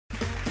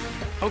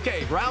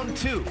Okay, round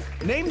two.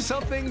 Name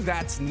something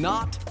that's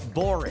not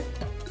boring.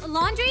 A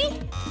laundry?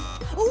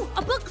 Ooh,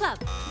 a book club.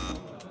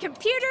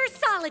 Computer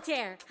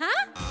solitaire,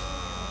 huh?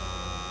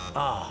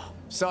 Ah,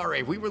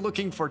 sorry, we were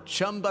looking for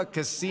Chumba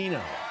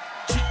Casino.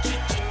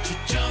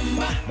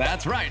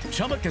 That's right,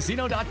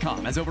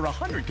 ChumbaCasino.com has over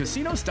 100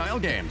 casino-style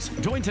games.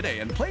 Join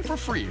today and play for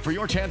free for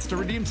your chance to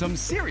redeem some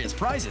serious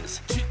prizes.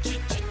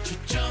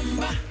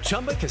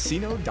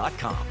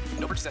 ChumbaCasino.com.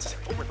 No purchase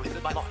necessary. Void where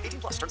prohibited by law.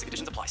 18 plus. Terms and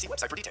conditions apply. See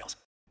website for details.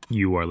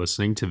 You are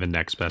listening to the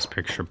Next Best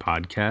Picture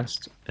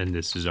podcast, and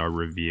this is our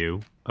review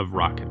of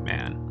Rocket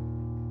Man.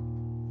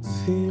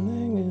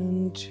 Feeling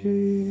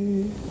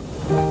empty.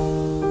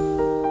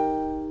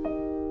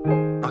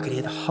 I could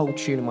hear the whole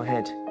tune in my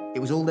head. It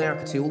was all there, I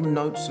could see all the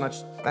notes, and I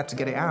just had to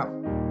get it out.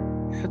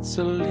 It's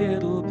a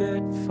little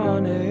bit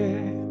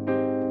funny,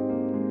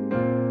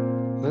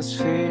 this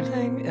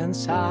feeling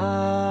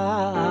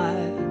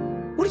inside.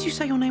 What did you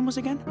say your name was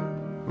again?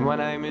 My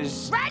name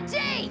is...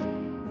 Reggie!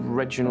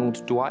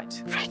 Reginald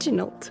Dwight.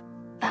 Reginald?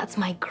 That's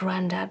my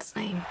granddad's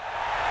name.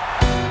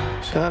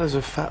 So how does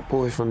a fat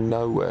boy from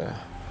nowhere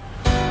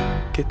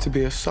get to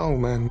be a soul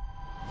man?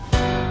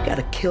 You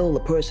gotta kill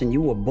the person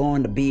you were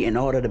born to be in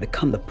order to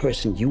become the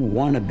person you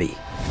want to be.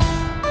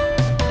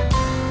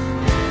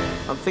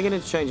 I'm thinking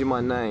of changing my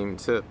name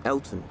to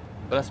Elton.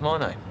 But that's my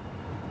name.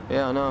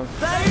 Yeah, I know.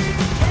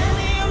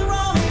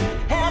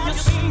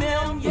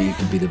 You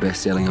could be the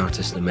best-selling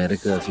artist in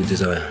America if you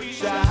desire.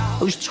 I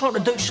was trying to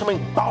do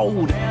something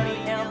bold.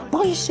 Why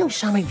are you still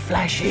something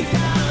flashy?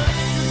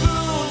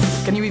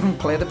 Can you even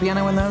play the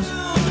piano in those?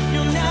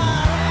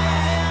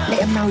 Let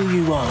them know who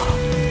you are.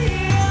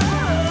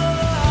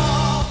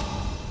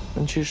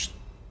 And just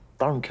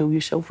don't kill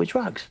yourself with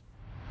drugs.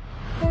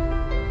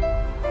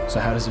 So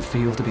how does it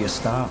feel to be a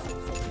star?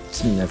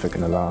 It's never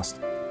gonna last.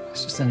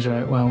 Let's just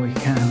enjoy it while we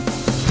can.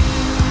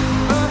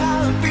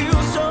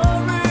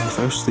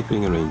 First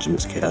sleeping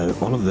arrangements get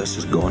out, all of this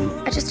is gone.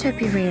 I just hope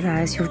you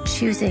realise you're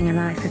choosing a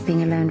life of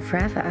being alone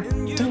forever.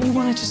 Don't you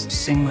want to just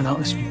sing without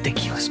this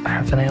ridiculous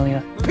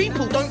paraphernalia?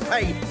 People don't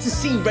pay to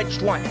see Reg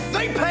Dwight.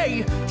 They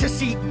pay to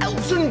see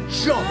Elton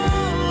John.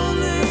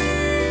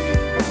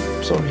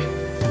 Sorry.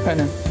 Right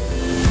now.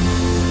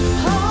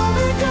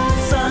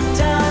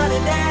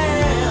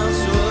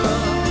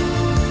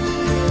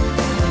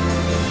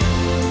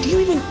 Do you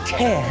even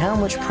care how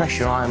much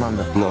pressure I'm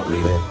under? Not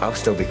really. I'll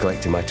still be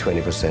collecting my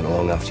 20%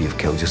 long after you've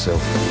killed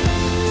yourself.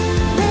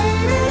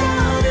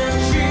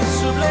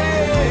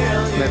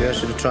 Maybe I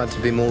should have tried to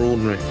be more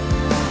ordinary.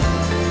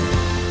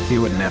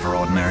 You were never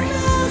ordinary.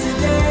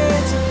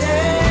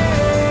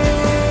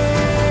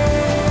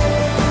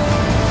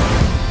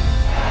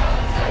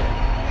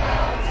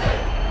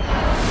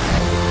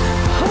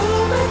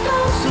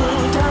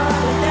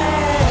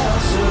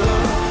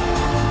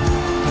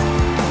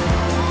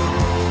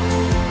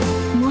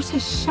 What a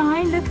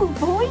shy little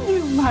boy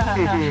you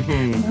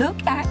were.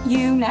 Look at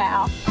you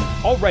now.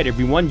 All right,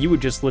 everyone, you were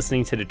just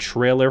listening to the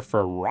trailer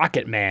for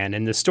Rocket Man,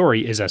 and the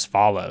story is as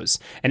follows.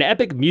 An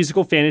epic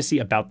musical fantasy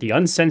about the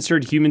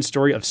uncensored human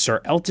story of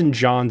Sir Elton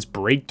John's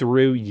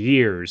breakthrough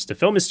years. The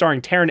film is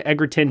starring Taron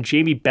Egerton,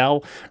 Jamie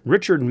Bell,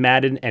 Richard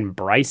Madden, and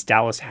Bryce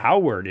Dallas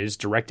Howard. It is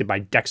directed by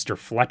Dexter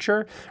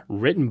Fletcher,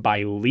 written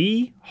by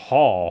Lee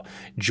Hall.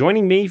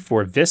 Joining me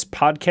for this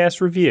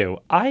podcast review,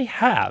 I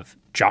have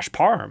Josh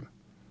Parham.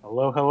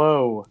 Hello,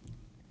 hello.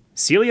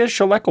 Celia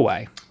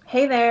Shalekaway.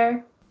 Hey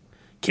there.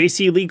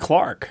 Casey Lee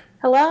Clark.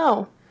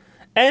 Hello.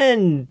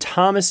 And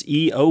Thomas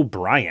E.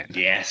 O'Brien.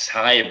 Yes,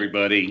 hi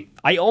everybody.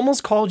 I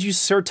almost called you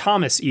Sir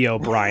Thomas E.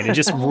 O'Brien. It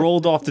just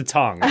rolled off the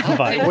tongue.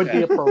 But it would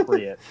be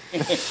appropriate.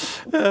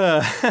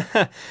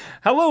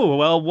 Hello,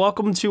 well,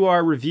 welcome to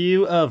our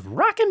review of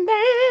Rocket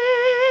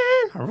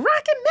Man.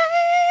 Rocket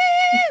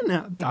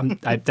Man.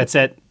 That's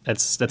it.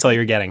 That's all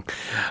you're getting.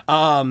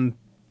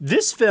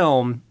 This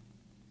film,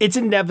 it's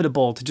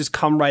inevitable to just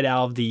come right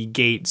out of the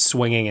gate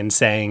swinging and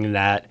saying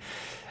that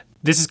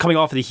this is coming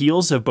off of the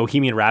heels of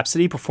Bohemian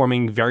Rhapsody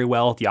performing very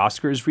well at the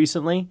Oscars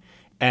recently.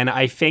 And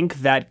I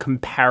think that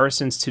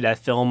comparisons to that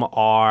film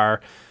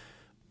are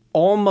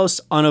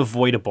almost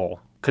unavoidable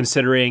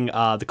considering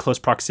the close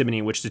proximity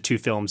in which the two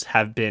films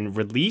have been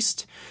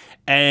released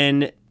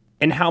and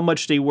how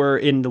much they were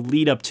in the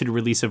lead up to the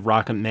release of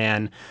Rocket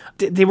Man.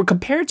 They were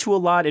compared to a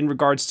lot in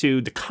regards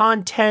to the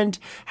content,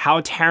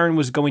 how Taron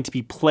was going to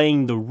be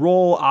playing the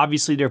role.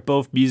 Obviously, they're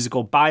both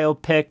musical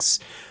biopics.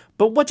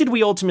 But what did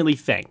we ultimately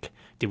think?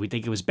 Did we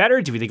think it was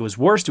better? Did we think it was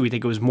worse? Do we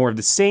think it was more of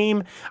the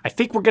same? I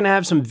think we're going to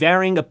have some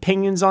varying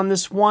opinions on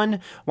this one.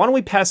 Why don't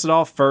we pass it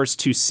off first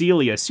to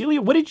Celia?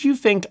 Celia, what did you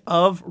think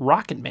of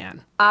Rocket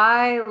Man?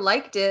 I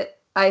liked it.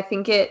 I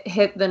think it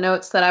hit the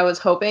notes that I was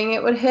hoping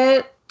it would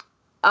hit.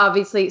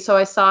 Obviously, so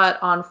I saw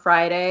it on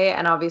Friday,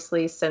 and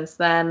obviously since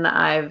then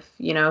I've,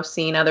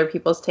 seen other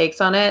people's takes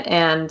on it,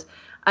 and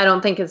I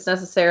don't think it's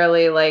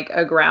necessarily like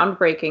a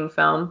groundbreaking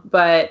film,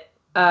 but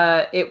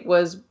it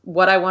was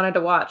what I wanted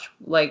to watch.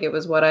 Like, it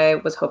was what I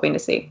was hoping to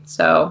see.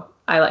 So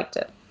I liked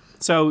it.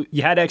 So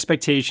you had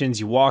expectations,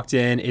 you walked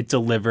in, it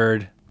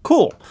delivered.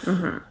 Cool.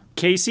 Mm-hmm.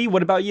 Casey,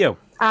 what about you?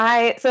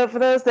 So for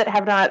those that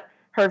have not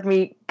heard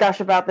me gush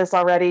about this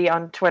already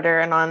on Twitter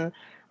and on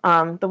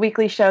the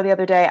Weekly Show the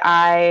other day,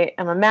 I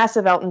am a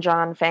massive Elton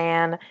John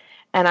fan,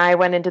 and I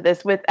went into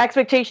this with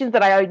expectations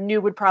that I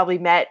knew would probably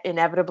met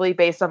inevitably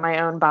based on my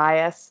own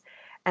bias,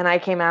 and I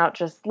came out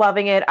just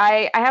loving it.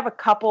 I have a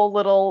couple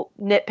little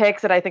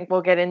nitpicks that I think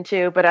we'll get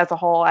into, but as a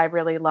whole, I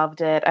really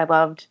loved it. I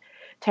loved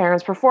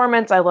Taron's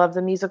performance. I loved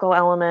the musical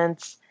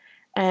elements,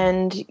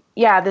 and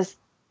yeah, this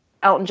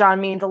Elton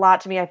John means a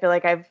lot to me. I feel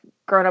like I've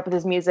grown up with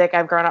his music.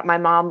 I've grown up my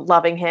mom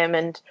loving him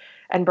and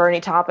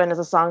Bernie Taupin as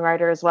a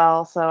songwriter as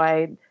well. So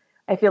I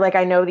feel like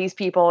I know these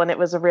people, and it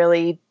was a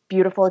really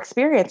beautiful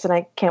experience, and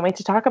I can't wait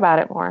to talk about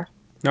it more.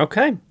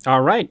 Okay.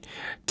 All right.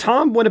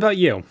 Tom, what about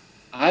you?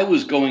 I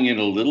was going in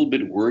a little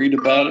bit worried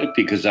about it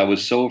because I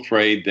was so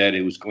afraid that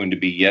it was going to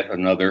be yet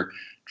another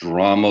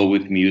drama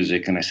with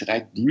music. And I said,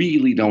 I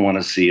really don't want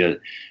to see a,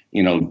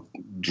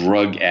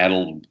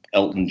 drug-addled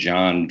Elton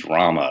John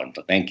drama.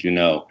 Thank you,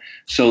 no.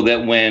 So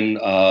that when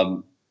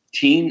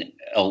teen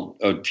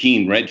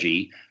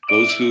Reggie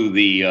goes through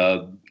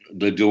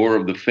the door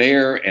of the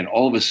fair, and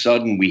all of a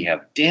sudden we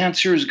have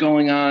dancers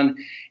going on,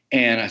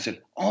 and I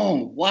said,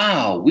 oh,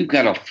 wow, we've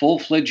got a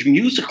full-fledged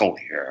musical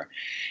here.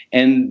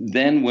 And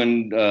then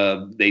when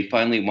they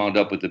finally wound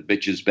up with The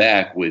Bitches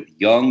Back with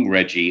young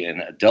Reggie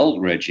and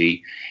adult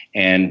Reggie,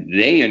 and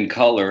they in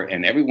color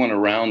and everyone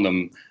around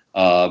them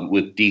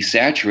with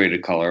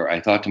desaturated color, I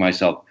thought to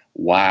myself,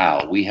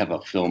 wow, we have a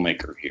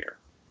filmmaker here.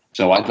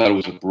 So I thought it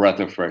was a breath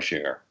of fresh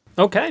air.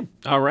 Okay.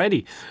 All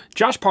righty.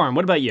 Josh Parham,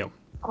 what about you?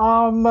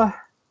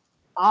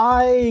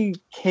 I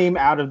came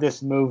out of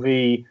this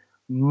movie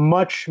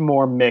much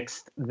more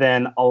mixed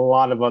than a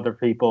lot of other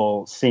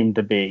people seem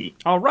to be.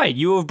 All right.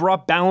 You have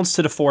brought balance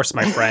to the force,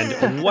 my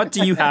friend. What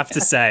do you have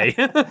to say?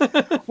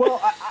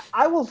 Well,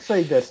 I will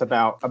say this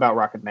about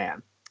Rocket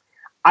Man.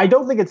 I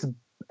don't think it's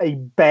a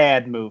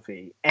bad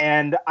movie.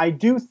 And I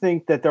do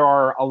think that there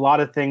are a lot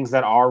of things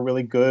that are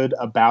really good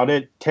about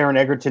it. Taron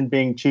Egerton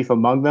being chief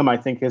among them. I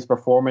think his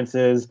performance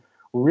is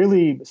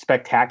really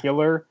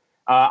spectacular.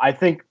 I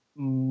think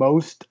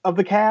most of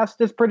the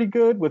cast is pretty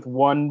good, with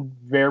one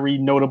very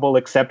notable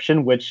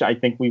exception, which I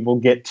think we will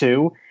get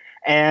to.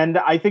 And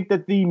I think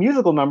that the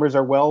musical numbers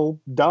are well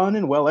done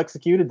and well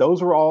executed.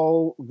 Those are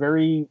all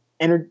very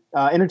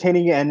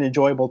entertaining and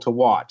enjoyable to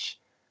watch.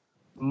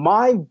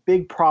 My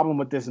big problem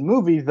with this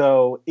movie,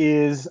 though,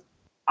 is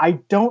I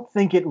don't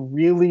think it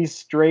really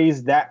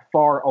strays that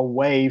far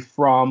away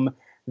from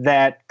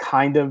that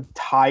kind of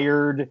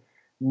tired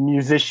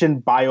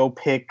musician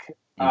biopic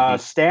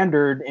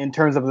standard in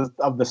terms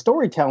of the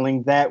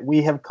storytelling that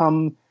we have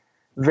come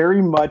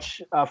very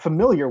much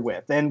familiar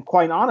with. And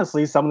quite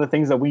honestly, some of the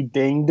things that we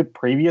dinged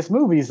previous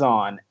movies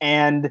on.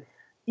 And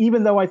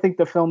even though I think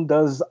the film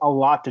does a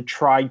lot to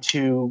try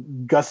to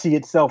gussy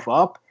itself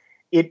up,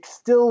 it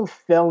still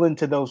fell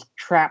into those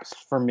traps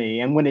for me.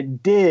 And when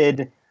it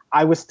did,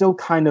 I was still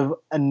kind of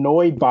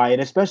annoyed by it,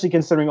 especially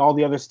considering all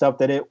the other stuff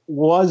that it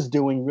was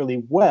doing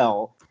really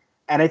well.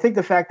 And I think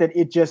the fact that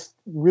it just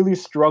really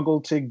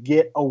struggled to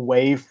get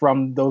away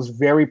from those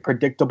very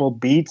predictable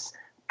beats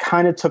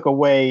kind of took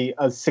away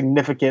a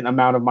significant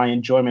amount of my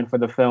enjoyment for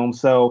the film.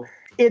 So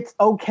it's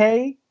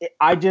okay.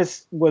 I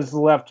just was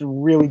left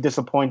really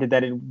disappointed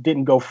that it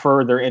didn't go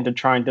further into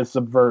trying to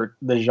subvert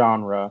the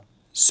genre.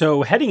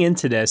 So heading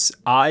into this,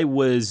 I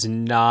was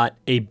not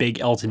a big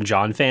Elton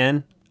John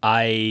fan.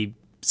 I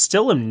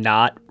still am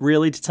not,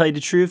 really, to tell you the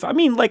truth. I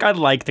mean, I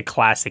like the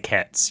classic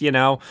hits,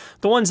 the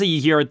ones that you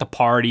hear at the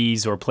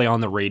parties or play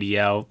on the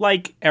radio,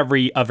 like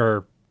every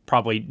other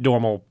probably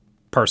normal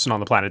person on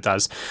the planet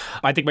does.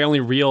 I think my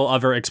only real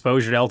other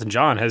exposure to Elton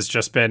John has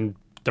just been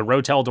the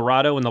Rotel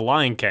Dorado and the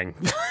Lion King.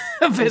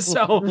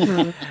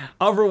 So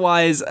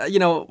otherwise,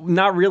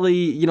 not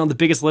really, the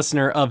biggest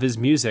listener of his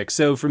music.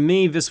 So for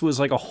me, this was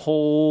like a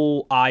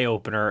whole eye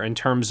opener in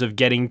terms of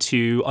getting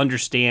to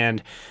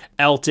understand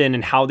Elton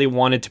and how they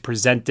wanted to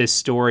present this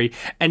story.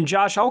 And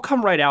Josh, I'll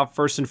come right out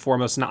first and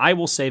foremost, and I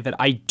will say that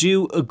I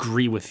do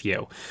agree with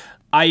you.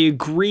 I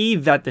agree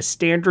that the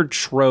standard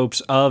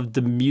tropes of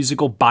the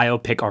musical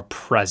biopic are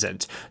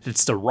present.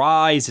 It's the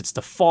rise, it's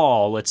the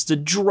fall, it's the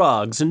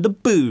drugs and the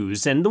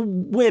booze and the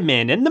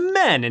women and the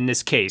men in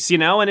this case,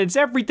 and it's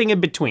everything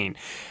in between.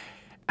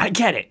 I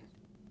get it.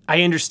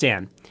 I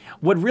understand.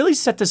 What really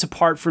set this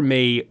apart for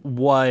me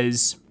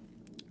was,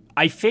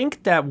 I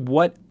think that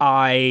what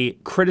I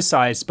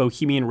criticized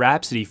Bohemian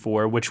Rhapsody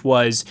for, which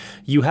was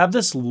you have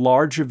this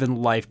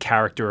larger-than-life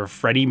character of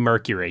Freddie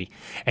Mercury,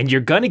 and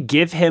you're going to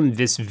give him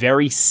this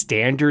very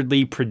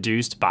standardly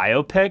produced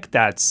biopic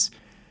that's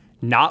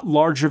not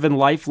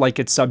larger-than-life like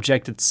its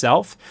subject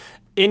itself.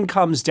 In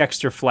comes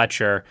Dexter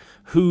Fletcher,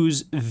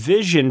 whose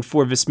vision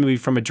for this movie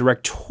from a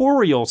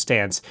directorial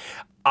stance,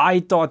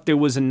 I thought there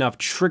was enough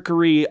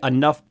trickery,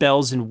 enough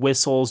bells and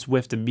whistles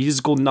with the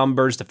musical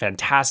numbers, the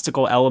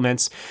fantastical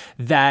elements,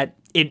 that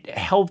it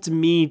helped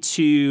me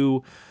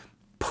to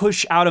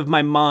push out of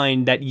my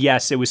mind that,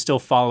 yes, it was still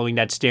following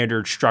that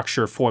standard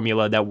structure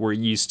formula that we're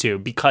used to,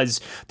 because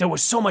there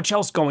was so much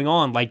else going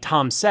on, like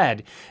Tom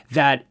said,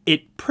 that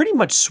it pretty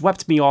much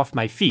swept me off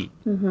my feet.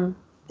 Mm-hmm.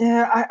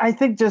 Yeah, I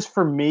think just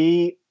for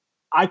me,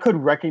 I could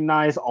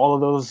recognize all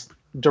of those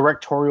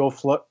directorial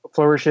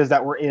flourishes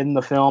that were in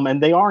the film,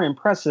 and they are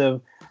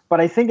impressive.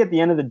 But I think at the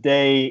end of the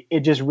day,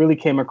 it just really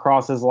came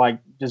across as like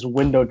just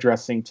window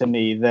dressing to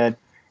me, that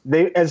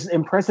they, as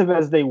impressive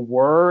as they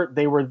were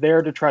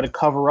there to try to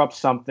cover up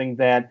something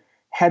that,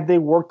 had they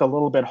worked a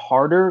little bit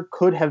harder,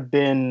 could have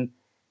been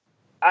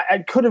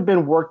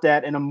worked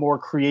at in a more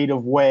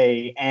creative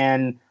way.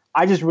 And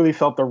I just really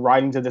felt the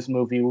writings of this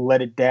movie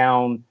let it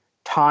down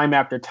time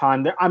after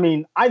time. I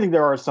mean, I think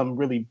there are some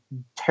really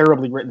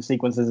terribly written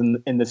sequences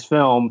in this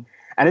film.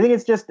 And I think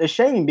it's just a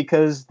shame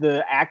because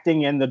the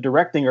acting and the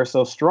directing are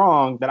so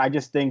strong that I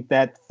just think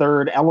that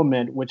third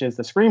element, which is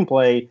the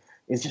screenplay,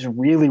 is just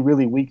really,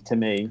 really weak to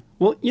me.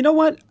 Well, you know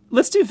what?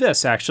 Let's do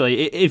this,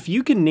 actually. If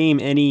you can name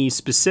any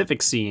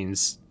specific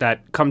scenes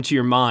that come to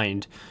your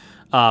mind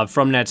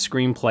from that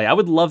screenplay, I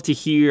would love to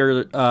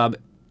hear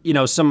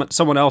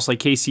someone else like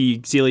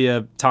Casey,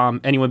 Celia,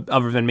 Tom, anyone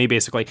other than me,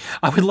 basically.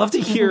 I would love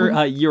to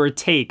hear your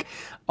take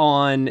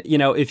on,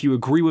 if you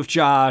agree with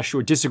Josh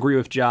or disagree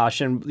with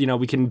Josh, and,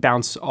 we can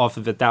bounce off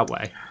of it that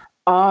way.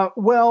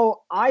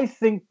 Well, I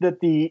think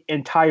that the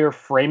entire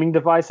framing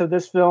device of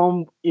this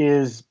film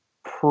is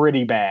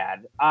pretty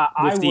bad.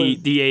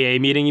 With the AA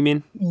meeting, you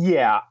mean?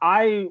 Yeah,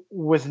 I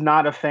was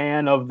not a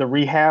fan of the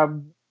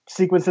rehab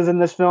sequences in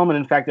this film. And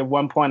in fact, at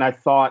one point, I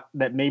thought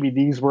that maybe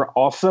these were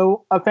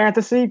also a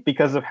fantasy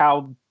because of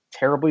how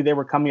terribly they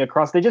were coming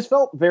across. They just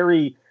felt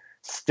very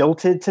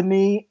stilted to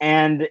me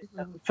and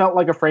felt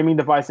like a framing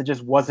device that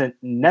just wasn't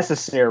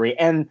necessary.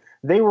 And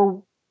they were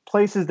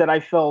places that I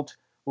felt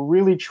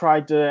really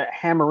tried to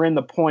hammer in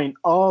the point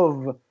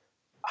of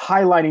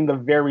highlighting the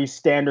very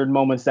standard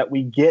moments that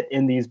we get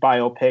in these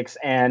biopics.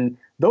 And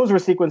those were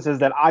sequences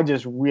that I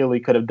just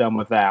really could have done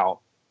without.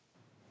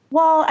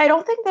 Well, I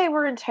don't think they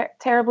were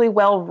terribly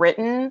well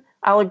written.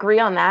 I'll agree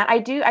on that. I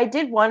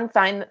did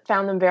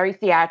found them very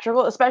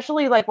theatrical,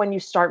 especially like when you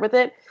start with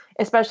it,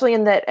 especially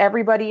in that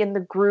everybody in the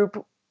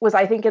group was,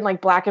 I think, in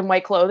like black and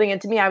white clothing.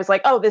 And to me, I was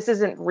like, oh, this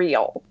isn't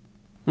real.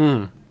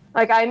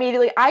 Like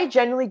I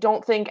genuinely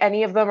don't think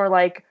any of them are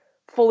like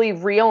fully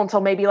real until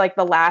maybe like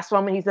the last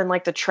one when he's in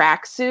like the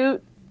tracksuit.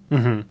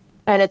 Mm-hmm.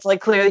 And it's like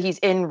clearly he's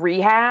in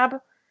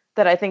rehab,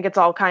 that I think it's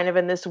all kind of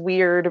in this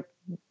weird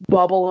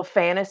bubble of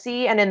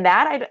fantasy. And in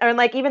that,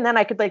 even then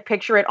I could like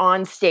picture it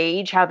on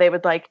stage, how they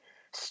would like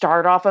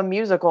start off a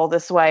musical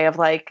this way of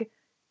like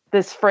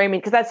this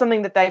framing, because that's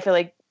something that I feel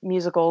like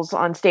musicals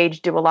on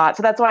stage do a lot.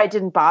 So that's why it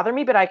didn't bother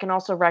me, but I can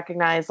also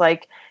recognize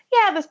like,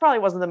 yeah, this probably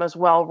wasn't the most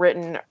well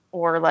written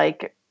or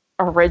like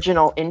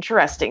original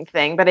interesting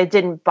thing, but it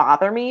didn't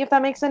bother me, if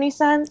that makes any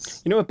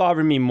sense. You know what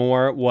bothered me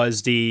more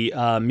was the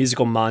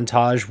musical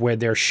montage where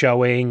they're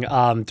showing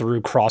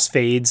through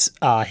crossfades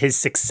his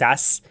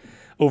success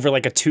over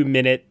like a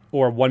 2-minute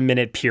or 1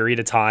 minute period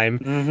of time.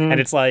 Mm-hmm. And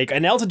it's like,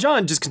 and Elton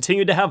John just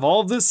continued to have all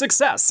of this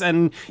success.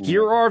 And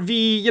here are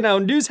the,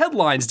 news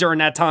headlines during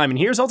that time. And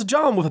here's Elton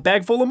John with a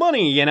bag full of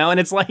money, and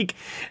it's like,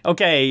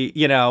 okay,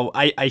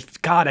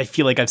 I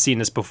feel like I've seen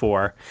this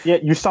before. Yeah,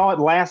 you saw it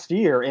last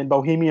year in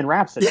Bohemian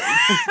Rhapsody.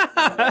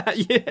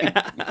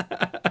 Yeah.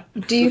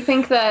 Do you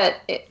think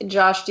that,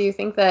 Josh,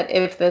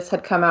 if this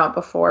had come out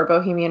before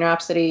Bohemian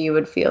Rhapsody, you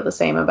would feel the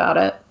same about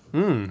it?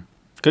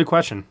 Good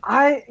question.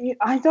 I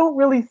don't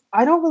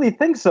really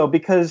think so,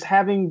 because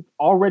having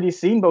already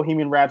seen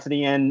Bohemian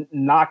Rhapsody and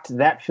knocked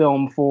that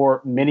film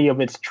for many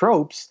of its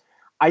tropes,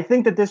 I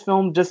think that this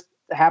film just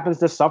happens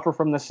to suffer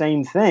from the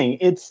same thing.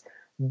 It's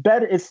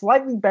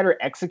slightly better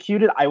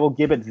executed. I will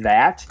give it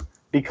that,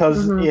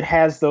 because it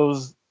has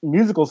those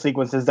musical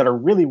sequences that are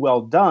really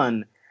well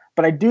done.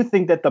 But I do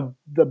think that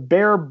the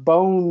bare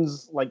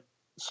bones like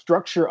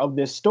structure of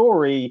this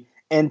story,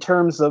 in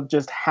terms of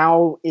just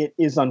how it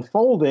is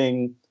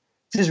unfolding,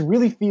 just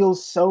really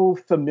feels so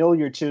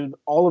familiar to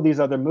all of these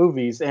other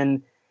movies.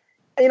 And,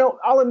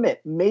 I'll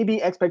admit,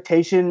 maybe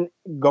expectation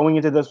going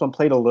into this one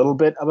played a little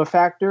bit of a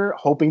factor,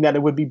 hoping that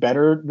it would be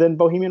better than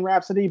Bohemian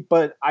Rhapsody.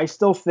 But I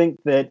still think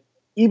that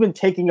even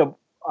taking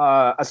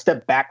a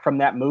step back from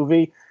that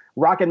movie,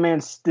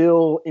 Rocketman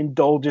still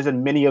indulges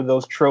in many of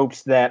those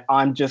tropes that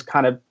I'm just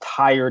kind of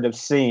tired of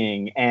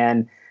seeing.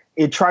 And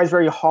it tries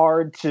very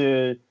hard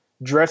to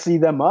dressy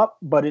them up,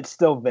 but it's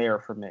still there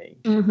for me.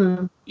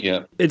 Mm-hmm.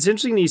 Yeah. It's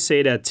interesting that you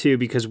say that too,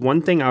 because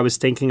one thing I was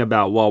thinking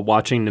about while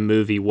watching the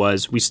movie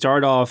was we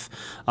start off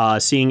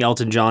seeing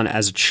Elton John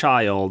as a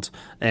child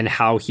and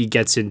how he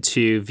gets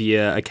into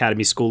via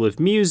Academy School of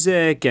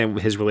Music and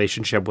his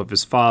relationship with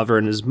his father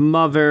and his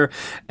mother.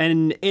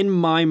 And in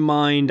my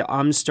mind,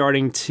 I'm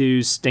starting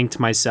to think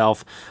to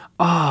myself,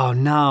 oh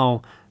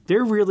no,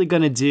 they're really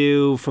going to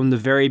do from the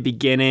very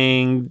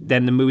beginning,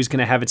 then the movie's going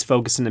to have its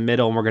focus in the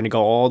middle, and we're going to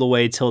go all the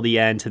way till the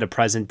end to the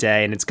present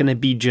day, and it's going to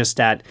be just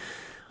that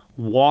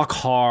walk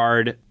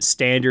hard,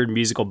 standard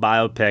musical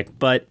biopic,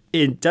 but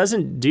it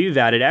doesn't do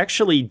that. It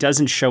actually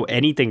doesn't show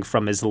anything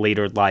from his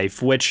later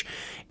life, which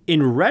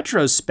in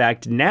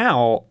retrospect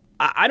now,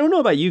 I don't know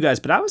about you guys,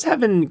 but I was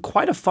having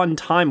quite a fun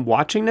time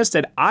watching this,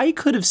 that I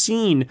could have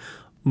seen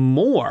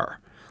more.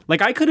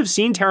 Like, I could have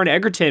seen Taron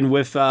Egerton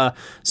with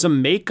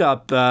some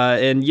makeup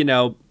and,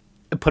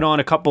 put on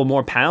a couple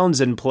more pounds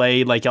and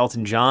play like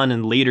Elton John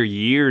in later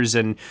years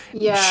and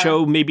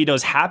show maybe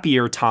those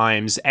happier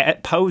times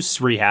at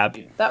post-rehab.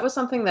 That was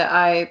something that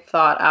I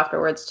thought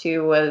afterwards,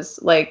 too, was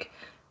like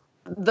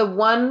the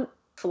one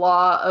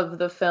flaw of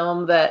the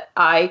film that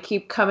I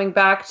keep coming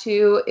back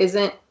to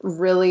isn't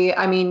really,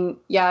 I mean,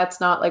 yeah, it's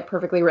not like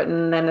perfectly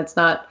written and it's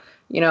not,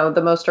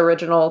 the most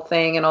original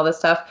thing and all this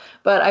stuff,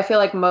 but I feel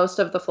like most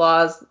of the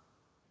flaws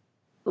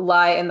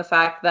lie in the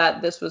fact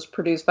that this was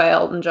produced by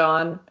Elton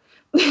John.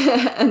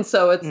 And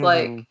so it's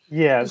like,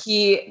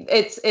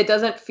 it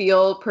doesn't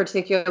feel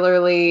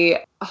particularly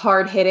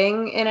hard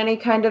hitting in any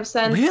kind of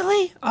sense.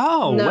 Really?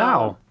 Oh, no.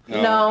 Wow.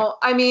 No,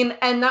 I mean,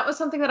 and that was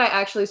something that I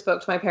actually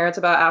spoke to my parents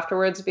about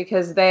afterwards,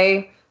 because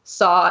they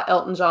saw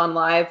Elton John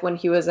live when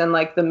he was in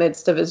like the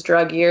midst of his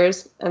drug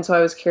years. And so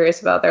I was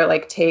curious about their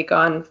like take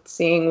on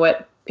seeing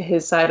what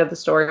his side of the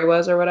story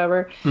was or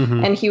whatever.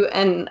 Mm-hmm.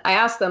 And I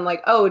asked them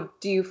like, oh,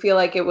 do you feel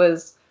like it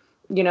was,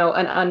 an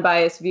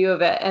unbiased view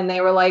of it? And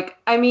they were like,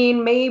 I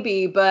mean,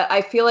 maybe, but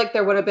I feel like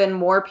there would have been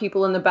more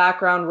people in the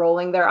background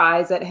rolling their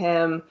eyes at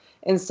him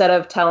instead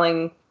of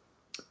telling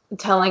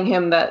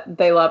him that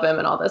they love him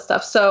and all this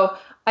stuff. So,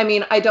 I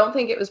mean, I don't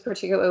think it was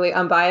particularly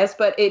unbiased,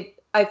 but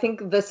I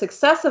think the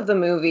success of the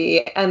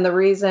movie and the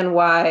reason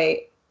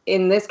why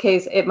in this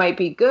case it might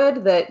be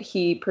good that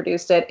he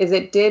produced it is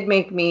it did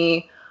make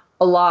me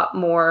a lot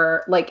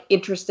more like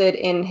interested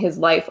in his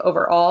life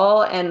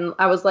overall. And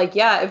I was like,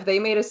 yeah, if they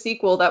made a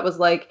sequel that was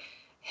like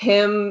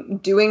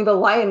him doing the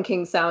Lion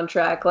King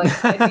soundtrack,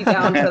 like I'd be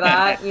down for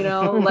that,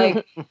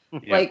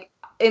 like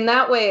in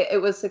that way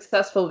it was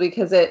successful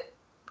because it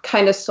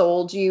kind of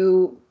sold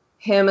you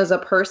him as a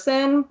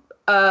person.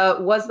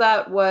 Was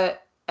that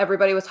what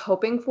everybody was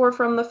hoping for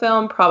from the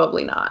film?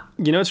 Probably not.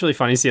 What's really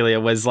funny, Celia,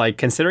 was like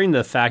considering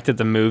the fact that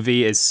the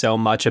movie is so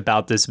much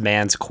about this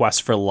man's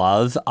quest for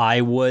love,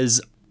 I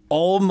was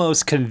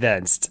almost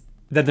convinced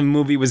that the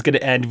movie was going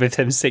to end with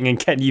him singing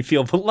 "Can You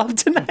Feel the Love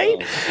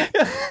Tonight?"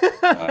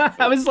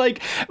 I was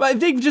like, I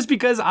think just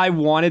because I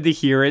wanted to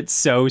hear it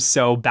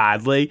so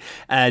badly,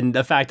 and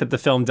the fact that the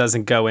film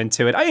doesn't go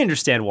into it, I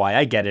understand why.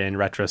 I get it in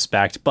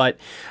retrospect, but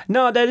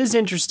no, that is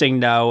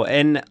interesting though,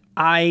 and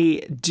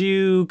I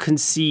do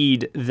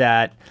concede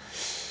that.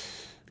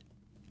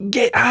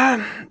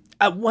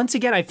 Once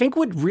again, I think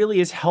what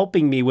really is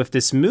helping me with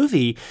this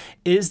movie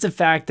is the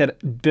fact that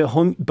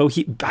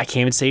I can't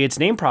even say its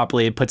name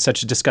properly. It put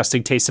such a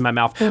disgusting taste in my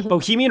mouth. Mm-hmm.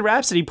 Bohemian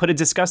Rhapsody put a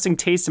disgusting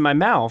taste in my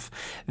mouth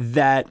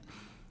that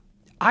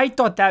I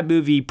thought that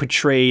movie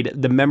portrayed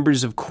the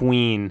members of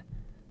Queen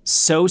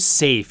so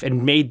safe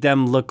and made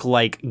them look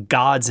like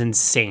gods and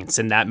saints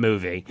in that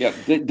movie. Yeah,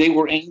 they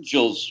were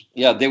angels.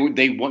 Yeah, they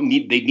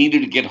needed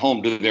to get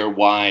home to their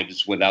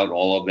wives without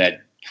all of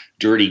that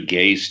dirty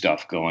gay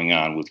stuff going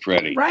on with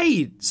Freddie.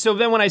 Right. So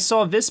then when I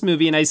saw this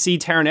movie and I see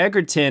Taron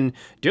Egerton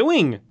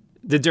doing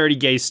the dirty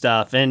gay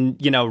stuff and,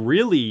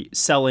 really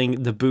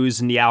selling the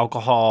booze and the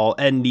alcohol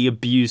and the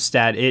abuse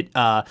that it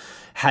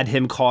had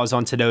him cause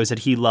onto those that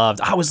he loved,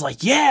 I was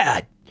like,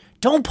 yeah,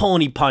 don't pull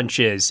any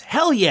punches.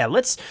 Hell yeah.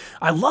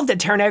 I love that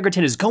Taron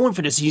Egerton is going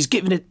for this.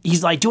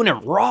 He's like doing it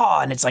raw,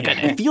 and it's like,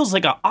 it feels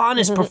like an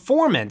honest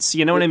performance.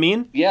 You know what I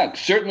mean? Yeah,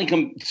 certainly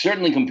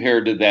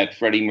compared to that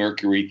Freddie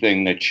Mercury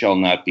thing that shall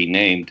not be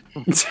named.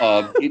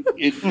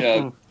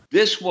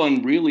 This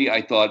one really,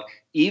 I thought,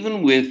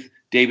 even with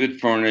David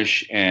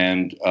Furnish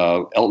and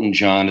Elton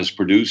John as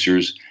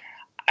producers,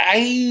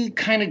 I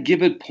kind of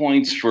give it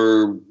points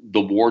for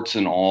the warts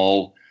and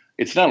all.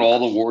 It's not all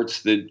the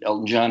warts that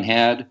Elton John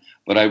had,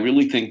 but I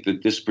really think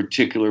that this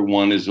particular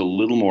one is a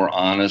little more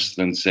honest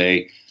than,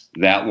 say,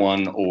 that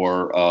one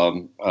or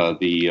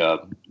the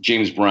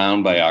James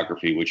Brown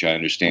biography, which I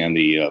understand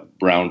the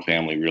Brown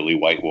family really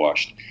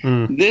whitewashed.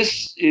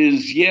 This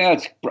is,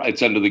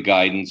 it's under the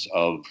guidance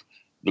of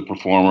the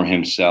performer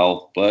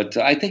himself, but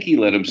I think he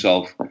let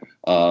himself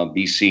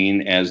be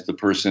seen as the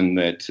person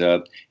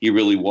that he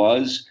really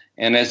was.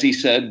 And as he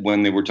said,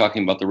 when they were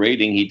talking about the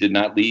rating, he did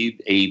not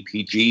lead a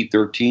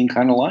PG-13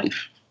 kind of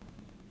life.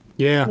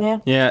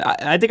 Yeah.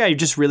 I think I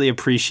just really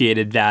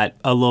appreciated that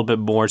a little bit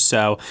more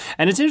so.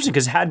 And it's interesting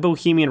because had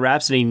Bohemian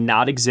Rhapsody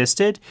not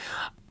existed,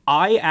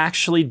 I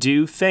actually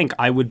do think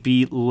I would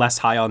be less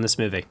high on this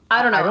movie.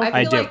 I don't know.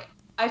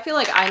 I feel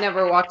like I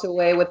never walked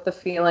away with the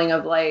feeling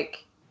of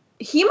like,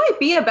 he might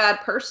be a bad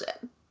person.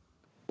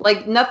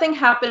 Like nothing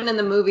happened in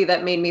the movie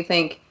that made me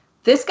think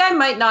this guy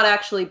might not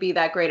actually be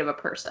that great of a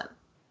person.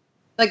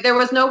 Like there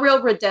was no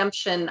real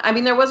redemption. I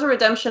mean, there was a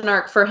redemption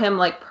arc for him,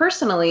 like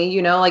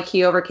personally, like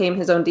he overcame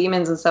his own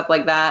demons and stuff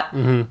like that.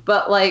 Mm-hmm.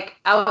 But like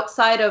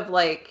outside of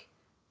like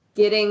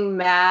getting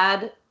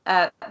mad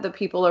at the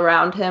people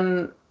around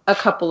him a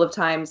couple of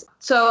times.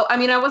 So, I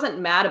mean, I wasn't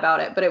mad about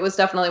it, but it was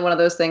definitely one of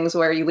those things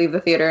where you leave the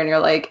theater and you're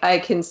like, I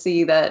can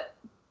see that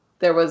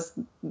there was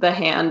the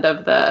hand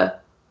of the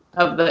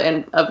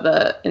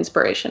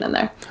inspiration in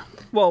there.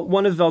 Well,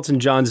 one of Elton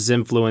John's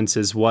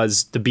influences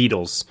was the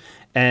Beatles.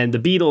 And the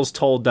Beatles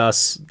told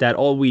us that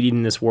all we need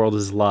in this world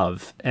is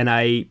love. And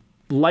I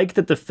like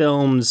that the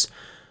film's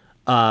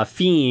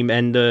theme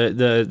and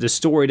the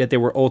story that they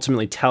were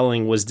ultimately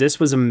telling was this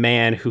was a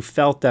man who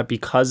felt that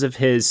because of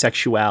his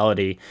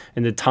sexuality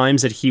and the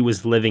times that he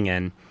was living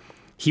in,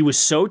 he was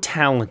so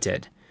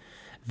talented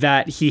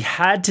that he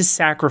had to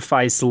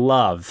sacrifice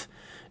love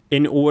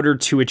in order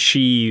to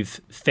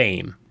achieve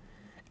fame.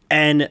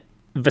 And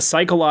the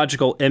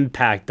psychological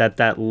impact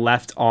that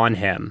left on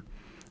him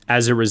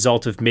as a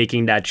result of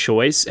making that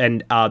choice,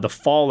 and the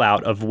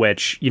fallout of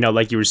which,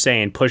 like you were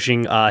saying,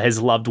 pushing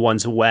his loved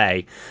ones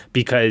away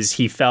because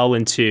he fell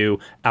into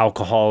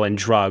alcohol and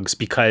drugs,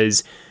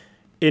 because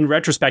in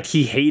retrospect,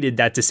 he hated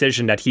that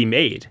decision that he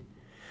made.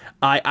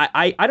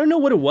 I don't know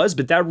what it was,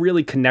 but that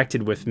really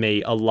connected with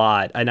me a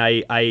lot. And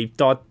I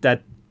thought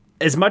that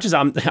as much as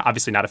I'm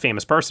obviously not a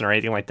famous person or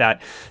anything like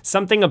that,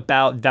 something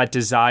about that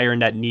desire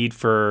and that need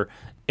for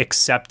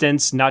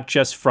acceptance, not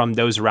just from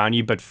those around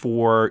you, but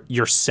for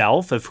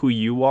yourself of who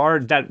you are,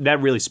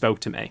 that really spoke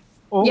to me.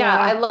 Yeah,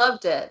 I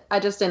loved it. I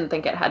just didn't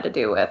think it had to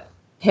do with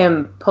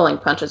him pulling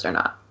punches or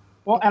not.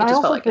 Well, and it just I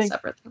also felt like think, a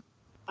separate thing.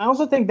 I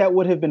also think that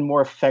would have been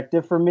more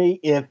effective for me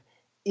if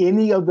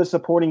any of the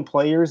supporting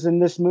players in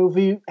this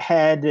movie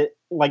had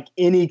like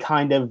any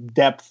kind of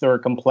depth or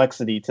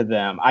complexity to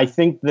them. I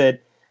think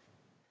that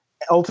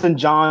Elton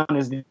John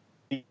is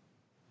the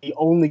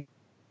only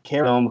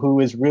character who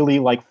is really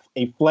like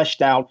a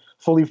fleshed out,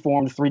 fully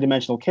formed,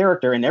 three-dimensional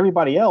character, and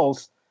everybody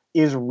else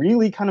is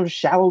really kind of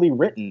shallowly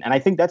written. And I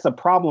think that's a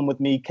problem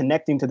with me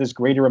connecting to this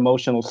greater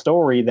emotional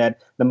story that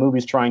the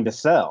movie's trying to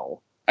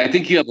sell. I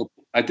think you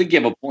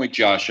have a point,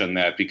 Josh, on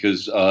that,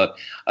 because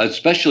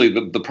especially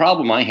the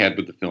problem I had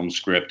with the film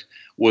script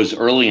was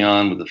early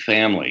on with the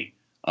family.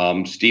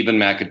 Stephen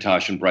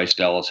McIntosh and Bryce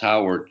Dallas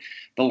Howard,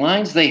 the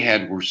lines they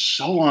had were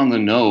so on the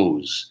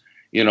nose.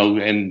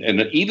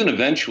 And even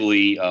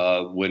eventually,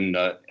 when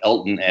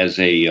Elton, as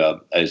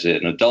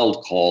an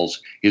adult,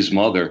 calls his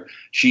mother,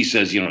 she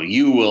says,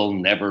 "You will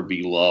never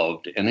be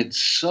loved," and it's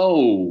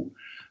so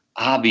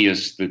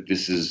obvious that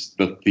this is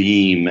the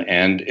theme.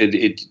 And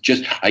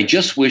I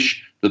just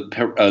wish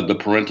the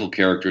parental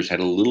characters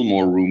had a little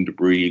more room to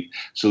breathe,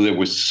 so there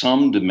was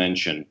some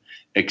dimension,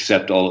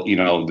 except all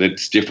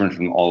that's different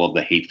from all of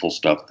the hateful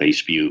stuff they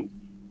spew.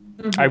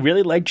 I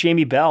really like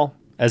Jamie Bell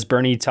as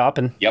Bernie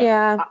Taupin. Yep.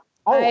 Yeah.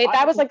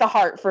 That was like the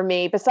heart for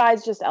me,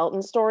 besides just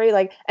Elton's story.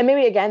 Like, and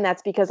maybe again,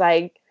 that's because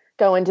I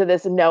go into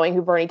this knowing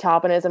who Bernie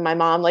Taupin is, and my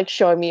mom like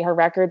showing me her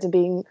records and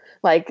being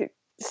like,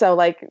 so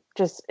like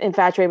just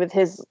infatuated with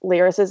his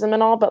lyricism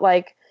and all. But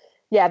like,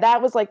 yeah,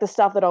 that was like the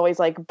stuff that always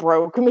like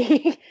broke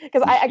me,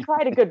 because I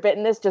cried a good bit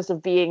in this just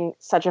of being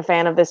such a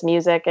fan of this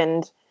music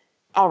and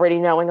already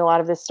knowing a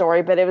lot of this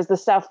story. But it was the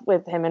stuff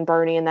with him and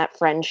Bernie and that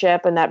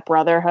friendship and that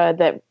brotherhood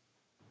that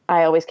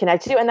I always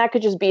connect to. And that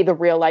could just be the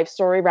real life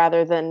story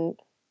rather than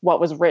what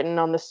was written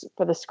on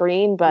for the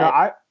screen. But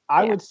no,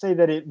 I would say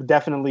that it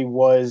definitely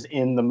was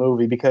in the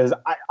movie, because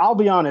I'll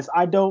be honest,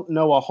 I don't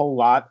know a whole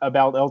lot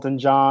about Elton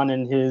John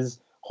and his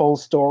whole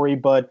story,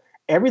 but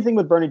everything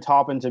with Bernie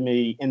Taupin to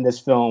me in this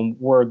film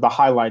were the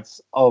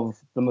highlights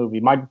of the movie.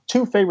 My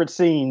two favorite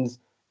scenes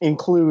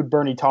include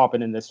Bernie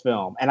Taupin in this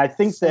film. And I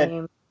think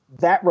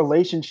that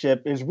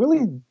relationship is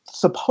really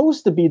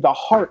supposed to be the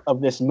heart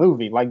of this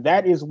movie. Like,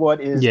 that is what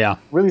is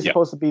really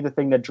supposed to be the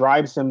thing that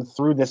drives him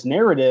through this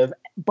narrative.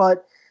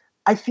 But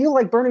I feel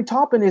like Bernie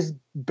Taupin is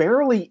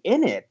barely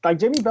in it. Like,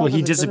 Jamie Bell. Well,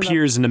 he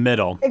disappears in the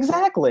middle.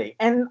 Exactly.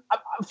 And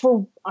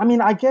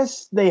I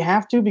guess they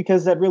have to,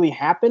 because that really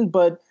happened,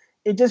 but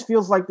it just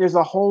feels like there's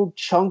a whole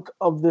chunk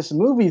of this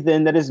movie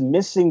then that is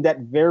missing that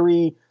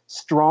very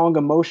strong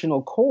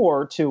emotional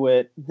core to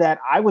it that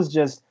I was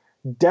just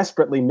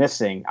desperately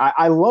missing.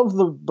 I love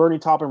the Bernie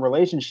Taupin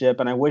relationship,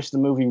 and I wish the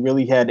movie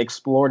really had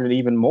explored it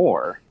even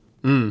more.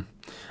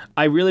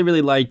 I really,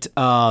 really liked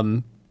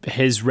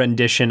his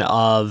rendition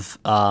of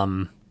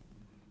oh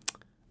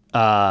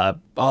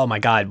my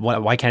god,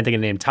 why can't I think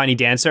of the name? Tiny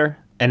Dancer,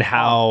 and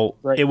how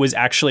it was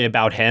actually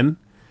about him.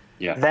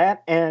 Yeah,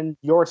 that and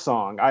Your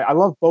Song. I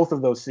love both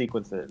of those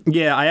sequences.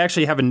 Yeah, I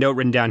actually have a note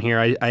written down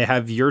here. I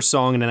have Your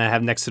Song, and then I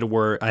have next to the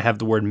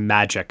word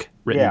magic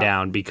written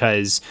down,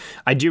 because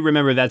I do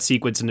remember that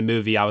sequence in the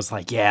movie. I was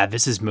like, yeah,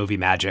 this is movie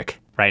magic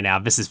right now.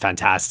 This is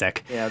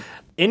fantastic. Yeah.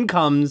 In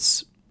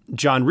comes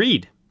John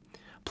Reed,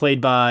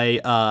 played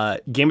by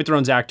Game of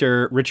Thrones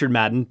actor Richard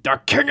Madden, the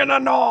King of the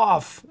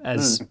North,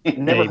 as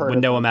they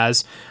would know him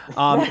as.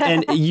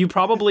 And you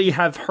probably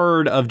have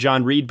heard of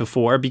John Reed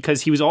before,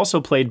 because he was also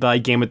played by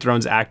Game of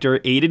Thrones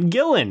actor Aidan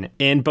Gillen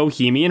in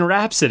Bohemian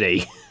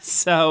Rhapsody.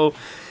 So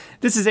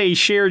this is a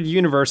shared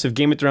universe of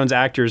Game of Thrones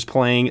actors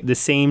playing the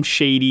same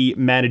shady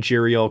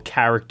managerial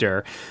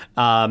character.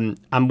 I'm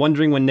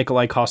wondering when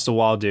Nikolai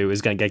Coster-Waldau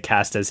is going to get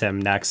cast as him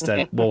next.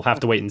 We'll have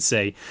to wait and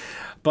see.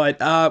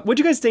 But what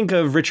do you guys think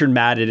of Richard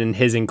Madden and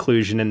his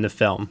inclusion in the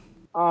film?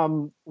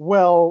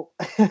 Well,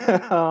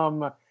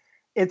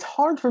 it's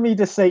hard for me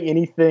to say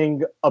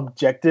anything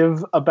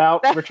objective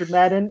about Richard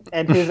Madden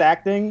and his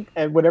acting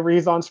and whenever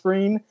he's on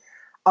screen.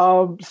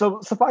 So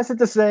suffice it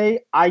to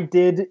say, I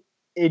did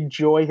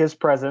enjoy his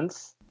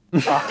presence.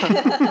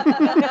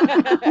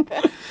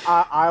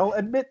 I'll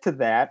admit to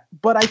that.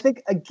 But I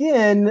think,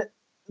 again,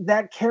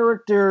 that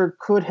character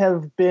could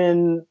have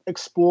been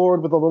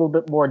explored with a little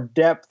bit more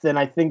depth, and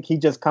I think he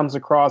just comes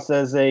across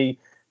as a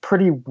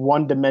pretty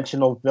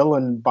one-dimensional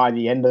villain by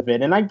the end of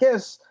it. And I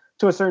guess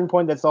to a certain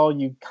point, that's all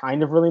you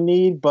kind of really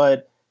need.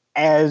 But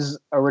as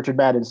a Richard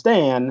Madden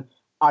stan,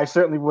 I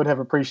certainly would have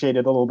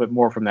appreciated a little bit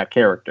more from that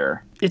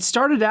character. It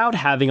started out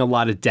having a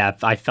lot of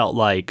depth, I felt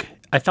like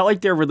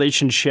their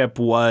relationship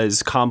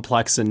was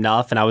complex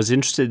enough, and I was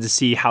interested to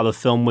see how the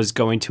film was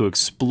going to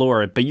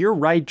explore it. But you're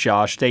right,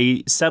 Josh.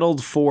 They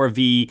settled for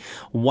the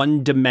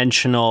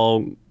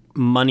one-dimensional,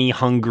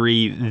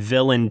 money-hungry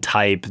villain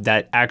type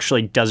that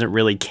actually doesn't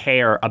really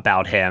care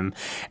about him.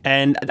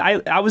 And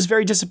I was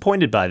very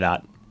disappointed by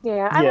that.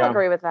 Yeah, I would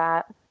agree with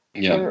that.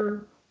 Yeah.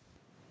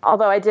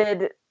 Although I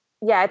did,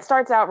 it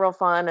starts out real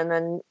fun, and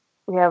then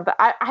we have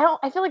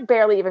I feel like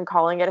barely even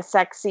calling it a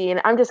sex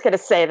scene. I'm just gonna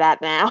say that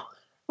now.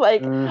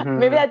 Like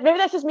maybe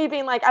that's just me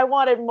being like, I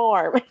wanted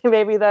more.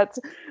 Maybe that's,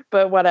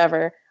 but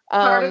whatever.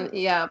 Part of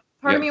me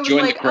was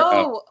like,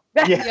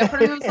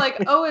 part of me was like,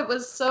 oh, it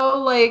was so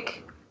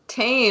like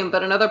tame.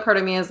 But another part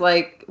of me is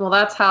like, well,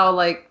 that's how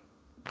like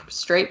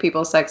straight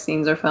people sex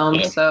scenes are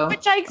filmed. So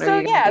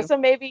so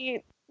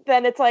maybe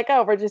then it's like,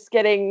 oh, we're just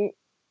getting,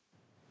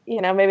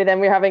 maybe then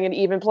we're having an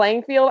even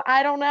playing field.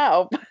 I don't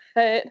know,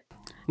 but.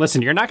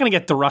 Listen, you're not going to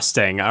get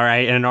thrusting, all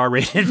right, in an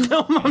R-rated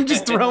film. I'm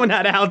just throwing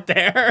that out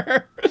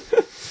there.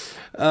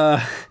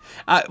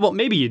 Well,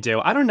 maybe you do.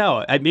 I don't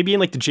know. Maybe in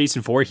like the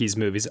Jason Voorhees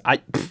movies.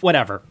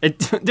 Whatever.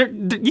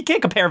 You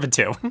can't compare the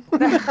two.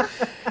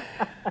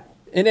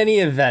 In any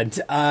event,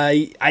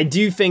 I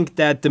do think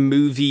that the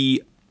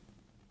movie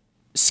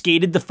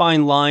skated the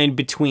fine line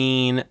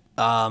between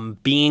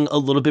being a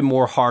little bit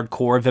more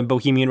hardcore than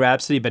Bohemian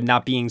Rhapsody, but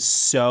not being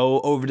so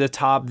over the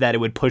top that it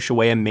would push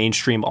away a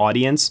mainstream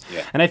audience.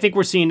 Yeah. And I think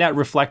we're seeing that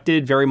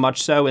reflected very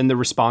much so in the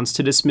response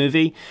to this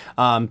movie.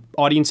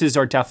 Audiences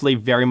are definitely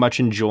very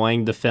much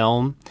enjoying the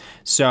film.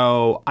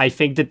 So I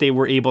think that they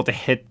were able to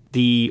hit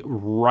the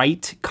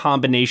right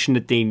combination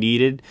that they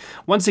needed.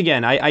 Once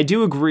again, I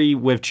do agree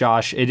with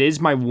Josh. It is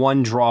my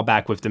one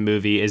drawback with the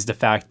movie is the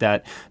fact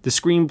that the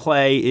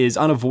screenplay is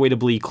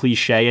unavoidably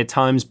cliche at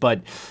times,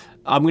 but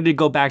I'm going to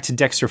go back to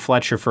Dexter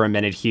Fletcher for a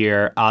minute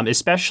here,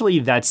 especially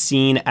that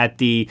scene at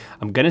the,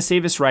 I'm going to say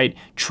this right,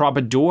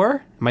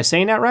 Troubadour? Am I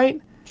saying that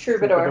right?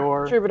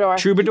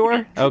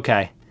 Troubadour.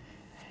 Okay.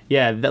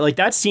 Yeah,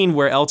 that scene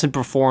where Elton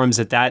performs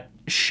at that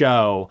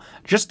show,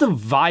 just the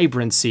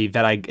vibrancy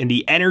and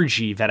the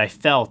energy that I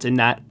felt in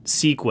that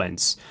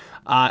sequence.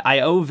 I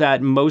owe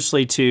that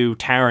mostly to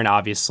Taron,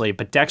 obviously,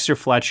 but Dexter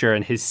Fletcher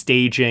and his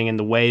staging and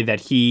the way that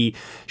he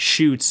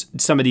shoots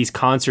some of these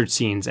concert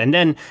scenes. And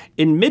then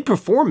in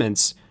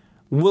mid-performance,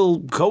 we'll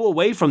go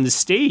away from the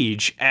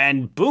stage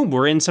and boom,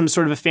 we're in some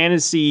sort of a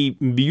fantasy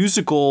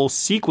musical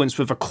sequence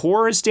with a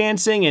chorus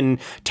dancing and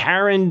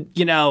Taron,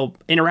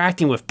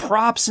 interacting with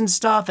props and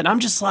stuff. And I'm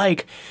just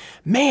like,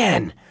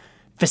 man,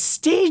 the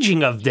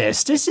staging of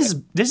this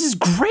is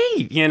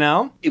great,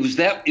 It was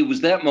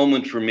that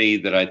moment for me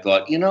that I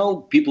thought,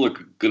 people are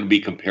going to be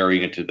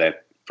comparing it to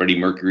that Freddie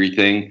Mercury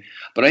thing,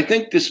 but I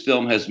think this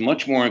film has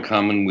much more in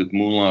common with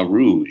Moulin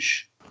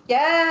Rouge.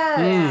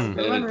 Yeah.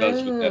 Than it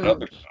does with that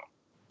other film.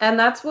 And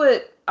that's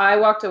what I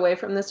walked away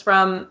from this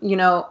from,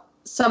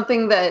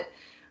 something that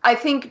I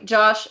think,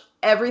 Josh,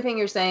 everything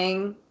you're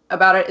saying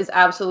about it is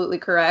absolutely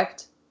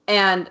correct.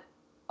 And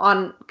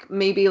on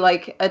maybe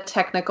like a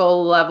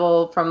technical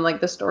level from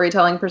like the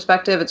storytelling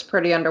perspective, it's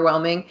pretty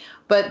underwhelming.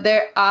 But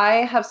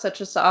I have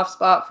such a soft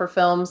spot for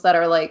films that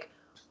are like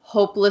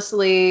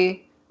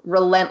hopelessly,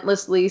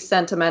 relentlessly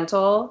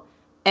sentimental.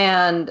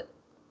 And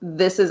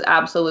this is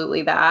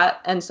absolutely that.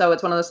 And so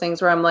it's one of those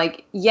things where I'm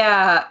like,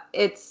 yeah,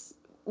 it's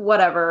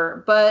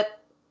whatever, but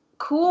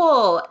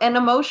cool and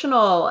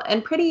emotional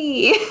and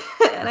pretty.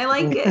 And I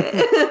like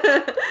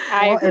it.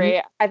 I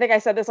agree. I think I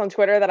said this on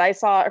Twitter that I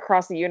saw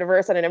Across the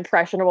Universe at an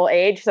impressionable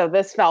age, so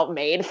this felt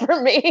made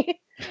for me.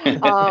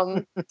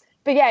 But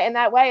yeah, in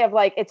that way of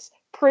like, it's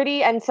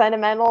pretty and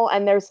sentimental,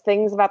 and there's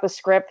things about the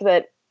script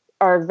that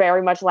are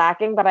very much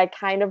lacking, but I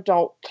kind of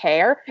don't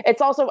care.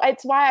 It's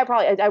why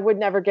I would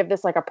never give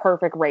this like a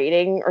perfect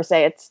rating or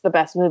say it's the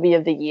best movie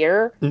of the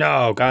year.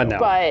 No, God, no.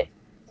 But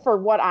for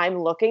what I'm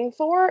looking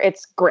for,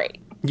 it's great.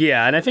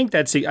 Yeah, and I think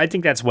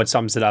that's what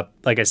sums it up.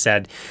 Like I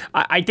said,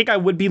 I think I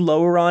would be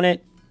lower on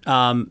it.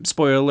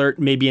 Spoiler alert,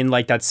 maybe in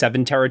like that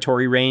 7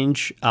 territory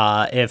range,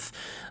 if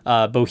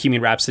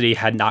Bohemian Rhapsody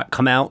had not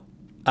come out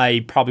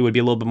I probably would be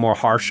a little bit more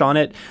harsh on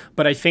it.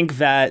 But I think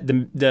that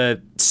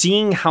the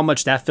seeing how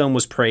much that film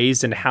was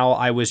praised and how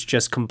I was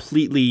just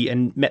completely,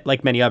 and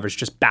like many others,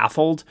 just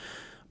baffled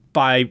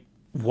by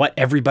what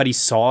everybody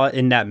saw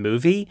in that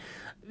movie,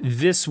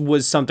 this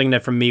was something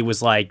that for me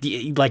was like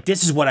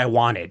this is what I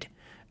wanted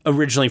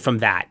originally from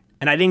that.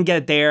 And I didn't get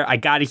it there. I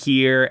got it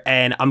here,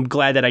 and I'm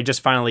glad that I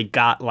just finally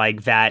got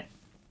like that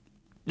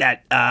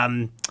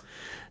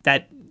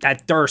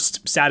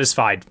thirst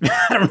satisfied.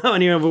 I don't know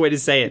any other way to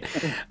say it.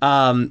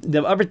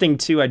 The other thing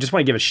too, I just want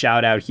to give a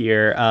shout out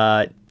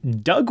here.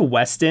 Doug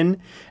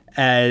Weston,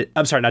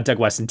 I'm sorry, not Doug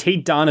Weston,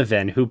 Tate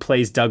Donovan, who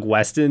plays Doug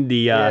Weston,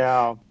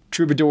 the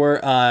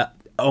Troubadour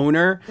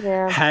owner,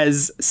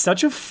 has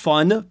such a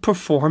fun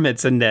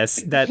performance in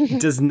this that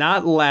does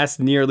not last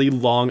nearly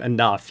long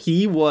enough.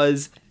 He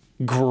was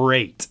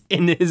great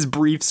in his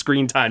brief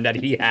screen time that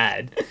he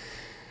had.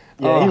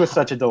 Yeah, he was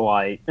such a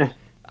delight.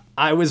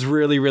 I was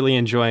really, really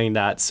enjoying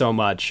that so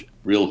much.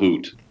 Real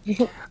hoot.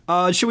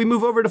 Should we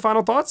move over to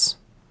final thoughts?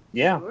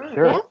 Yeah,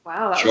 sure.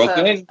 Wow,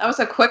 that was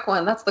a quick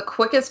one. That's the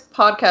quickest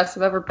podcast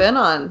I've ever been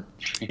on.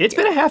 It's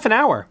been a half an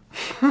hour.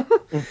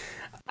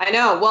 I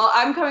know. Well,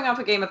 I'm coming off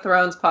a Game of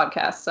Thrones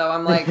podcast, so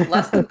I'm like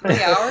less than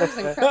 3 hours.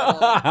 Incredible.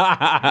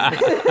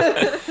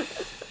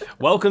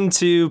 Welcome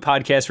to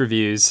podcast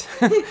reviews.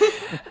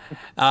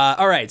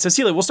 All right, so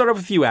Celia, we'll start off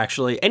with you,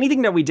 actually.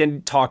 Anything that we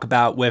didn't talk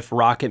about with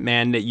Rocket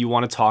Man that you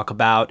want to talk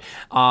about?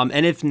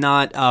 And if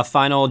not,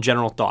 final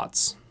general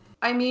thoughts.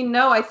 I mean,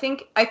 no, I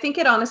think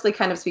it honestly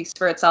kind of speaks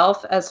for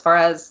itself as far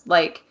as,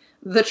 like,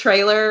 the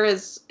trailer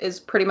is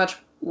pretty much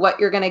what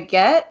you're going to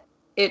get.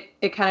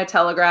 It kind of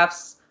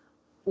telegraphs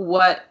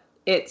what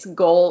its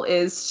goal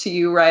is to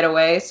you right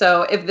away.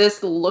 So if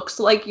this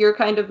looks like your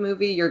kind of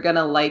movie, you're going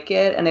to like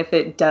it. And if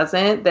it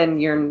doesn't, then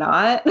you're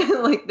not.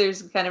 Like,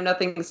 there's kind of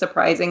nothing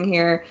surprising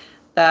here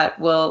that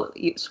will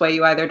sway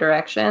you either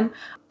direction.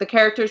 The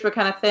characters were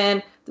kind of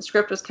thin. The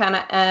script was kind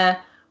of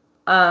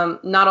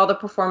not all the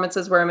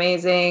performances were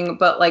amazing,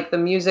 but like the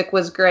music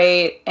was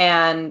great.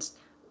 And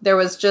there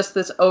was just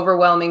this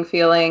overwhelming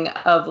feeling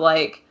of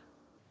like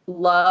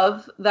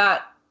love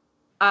that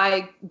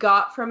I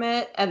got from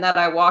it and that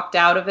I walked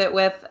out of it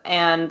with,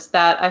 and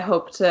that I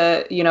hope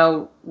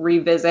to,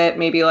 revisit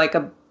maybe like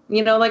a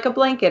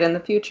blanket in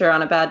the future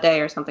on a bad day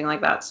or something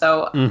like that.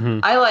 So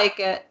I like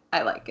it.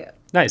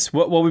 Nice.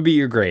 What would be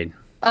your grade?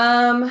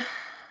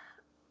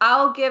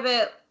 I'll give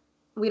it,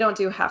 we don't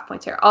do half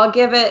points here. I'll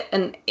give it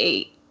an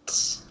 8.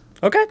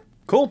 Okay,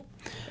 cool.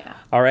 Yeah.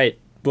 All right.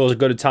 We'll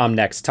go to Tom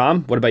next.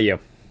 Tom, what about you?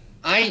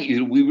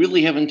 We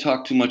really haven't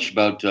talked too much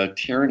about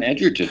Taron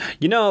Egerton.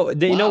 You know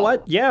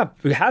what? Yeah,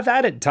 have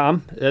at it,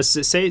 Tom.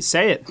 Say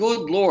it.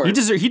 Good Lord,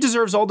 he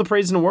deserves all the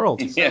praise in the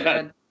world.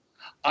 Yeah,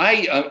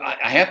 I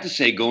have to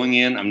say, going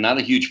in, I'm not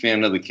a huge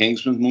fan of the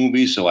Kingsman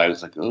movie, so I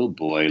was like, oh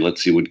boy,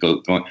 let's see what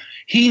goes on.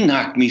 He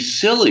knocked me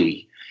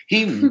silly.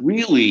 He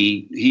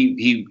really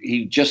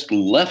he just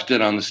left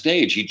it on the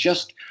stage. He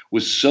just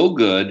was so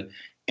good,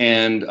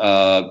 and.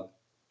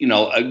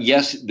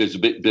 Yes, there's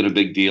been a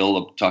big deal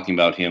of talking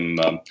about him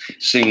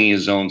singing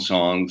his own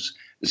songs,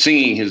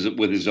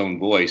 with his own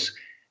voice.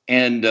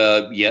 And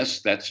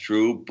yes, that's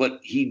true. But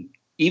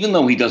even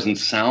though he doesn't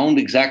sound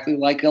exactly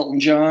like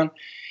Elton John,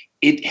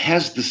 it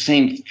has the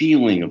same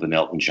feeling of an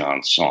Elton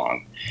John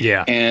song.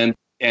 Yeah. And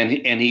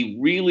he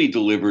really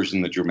delivers in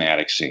the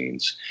dramatic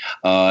scenes.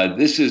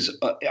 This is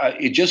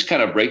it just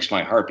kind of breaks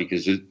my heart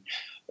because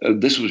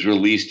this was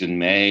released in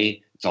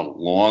May. It's a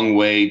long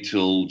way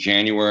till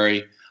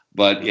January.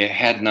 But it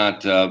had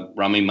not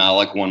Rami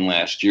Malek won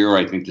last year.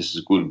 I think this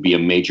would be a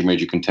major,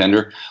 major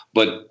contender.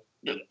 But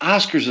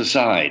Oscars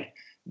aside,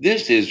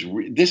 this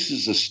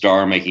is a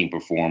star-making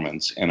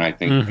performance, and I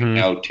think right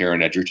now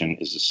Taron Egerton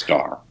is a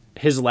star.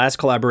 His last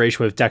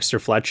collaboration with Dexter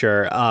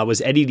Fletcher was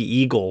Eddie the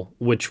Eagle,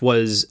 which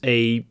was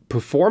a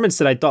performance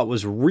that I thought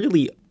was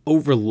really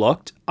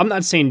overlooked. I'm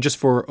not saying just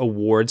for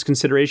awards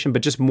consideration,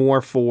 but just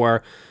more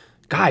for...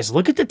 Guys,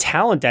 look at the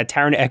talent that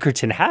Taron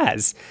Egerton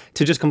has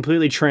to just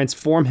completely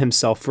transform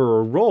himself for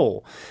a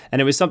role.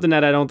 And it was something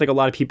that I don't think a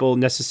lot of people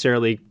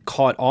necessarily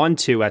caught on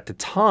to at the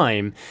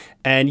time.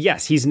 And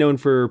yes, he's known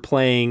for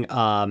playing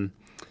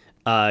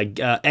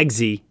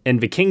Eggsy in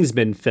the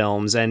Kingsman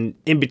films. And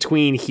in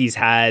between, he's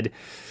had...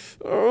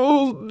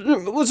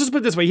 let's just put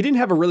it this way. He didn't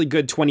have a really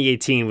good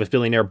 2018 with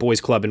Billionaire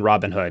Boys Club and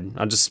Robin Hood.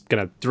 I'm just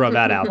going to throw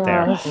that out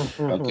there.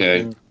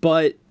 Okay.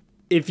 But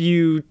if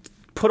you...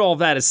 put all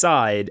that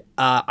aside,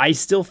 I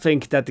still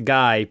think that the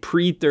guy,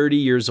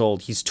 pre-30 years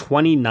old, he's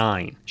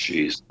 29.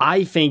 Jeez.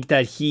 I think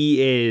that he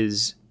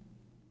is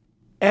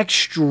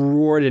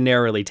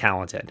extraordinarily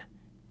talented.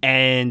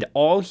 And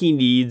all he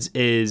needs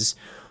is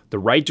the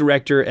right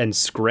director and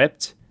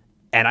script.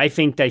 And I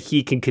think that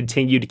he can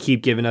continue to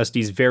keep giving us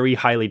these very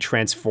highly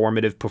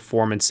transformative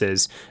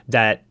performances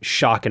that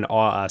shock and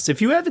awe us. If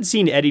you haven't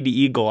seen Eddie the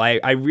Eagle,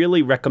 I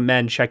really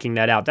recommend checking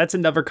that out. That's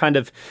another kind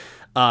of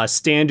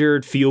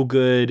standard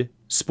feel-good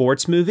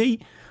sports movie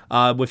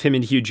with him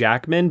and Hugh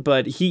Jackman,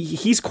 but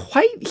he is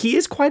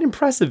quite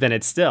impressive in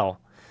it still.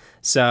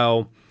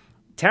 So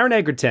Taron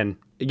Egerton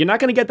You're not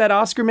going to get that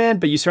Oscar, man,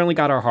 but you certainly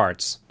got our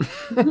hearts.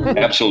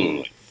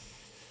 Absolutely.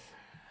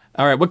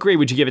 All right, what grade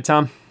would you give it,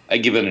 Tom? I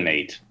give it an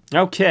 8.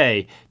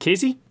 Okay.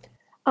 Casey?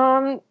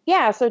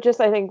 Yeah, so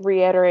just I think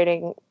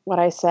reiterating what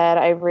I said,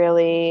 I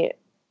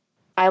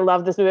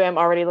love this movie. I'm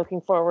already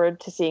looking forward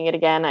to seeing it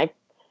again. I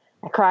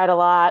cried a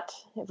lot.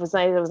 It was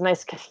nice. It was a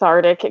nice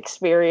cathartic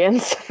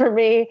experience for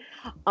me.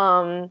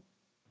 Yeah,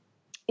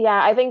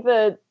 I think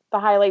the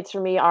highlights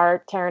for me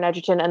are Taron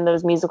Egerton and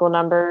those musical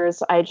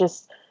numbers.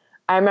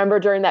 I remember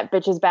during that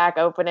Bitches Back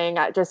opening,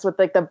 just with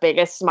like the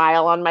biggest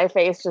smile on my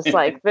face, just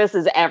like, this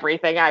is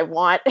everything I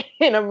want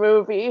in a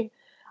movie.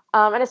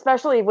 And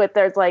especially with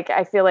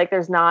I feel like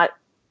there's not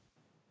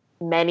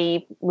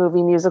many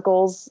movie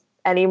musicals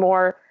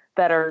anymore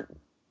that are,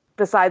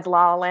 besides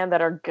La La Land,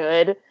 that are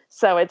good.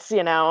 So it's,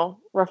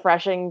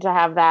 refreshing to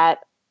have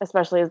that,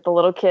 especially as the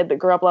little kid that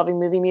grew up loving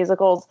movie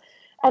musicals.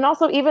 And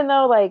also, even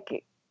though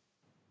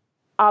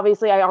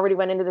obviously I already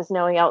went into this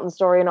knowing Elton's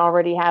story and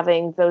already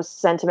having those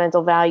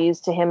sentimental values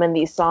to him in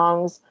these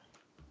songs,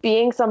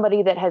 being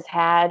somebody that has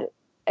had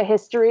a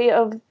history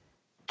of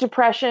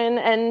depression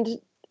and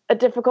a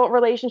difficult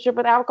relationship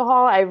with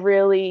alcohol, I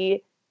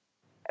really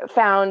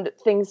found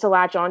things to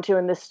latch onto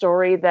in this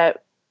story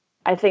that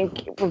I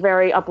think were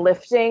very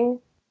uplifting.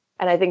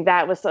 And I think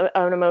that was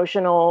an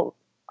emotional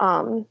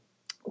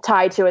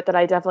tie to it that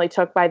I definitely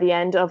took by the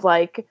end of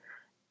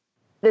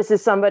this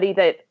is somebody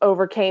that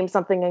overcame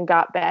something and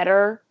got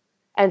better.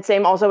 And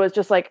same also as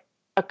just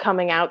a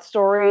coming out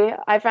story.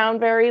 I found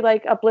very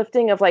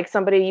uplifting of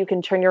somebody you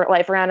can turn your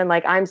life around and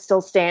I'm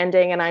still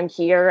standing and I'm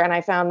here. And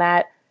I found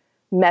that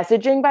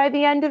messaging by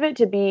the end of it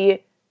to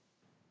be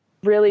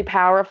really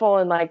powerful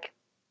and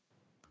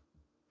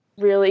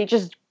really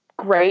just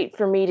great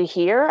for me to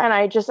hear. And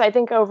I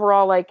think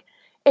overall,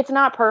 it's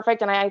not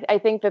perfect. And I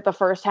think that the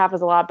first half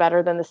is a lot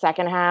better than the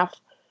second half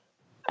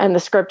and the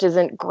script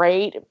isn't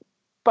great.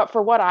 But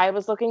for what I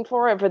was looking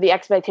for and for the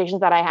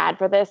expectations that I had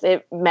for this,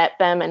 it met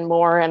them and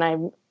more. And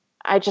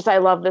I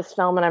love this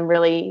film and I'm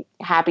really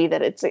happy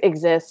that it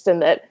exists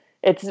and that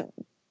it's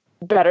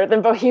better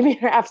than Bohemian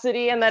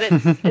Rhapsody and that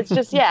it's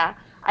just, yeah,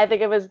 I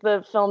think it was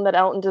the film that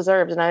Elton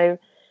deserved. And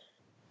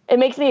it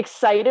makes me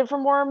excited for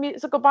more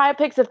musical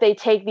biopics if they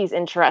take these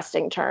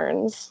interesting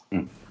turns.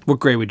 What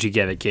grade would you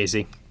give it,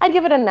 Casey? I'd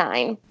give it a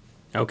 9.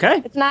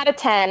 Okay. It's not a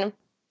 10,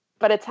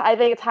 but I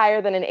think it's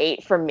higher than an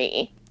 8 for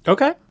me.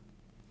 Okay.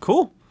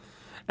 Cool.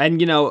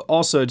 And,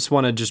 also just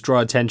want to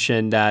draw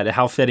attention that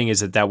how fitting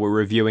is it that we're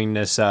reviewing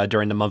this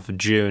during the month of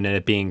June and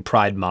it being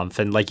Pride Month.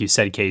 And like you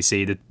said,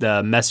 Casey, the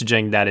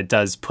messaging that it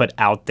does put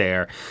out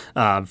there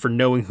for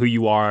knowing who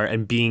you are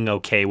and being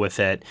okay with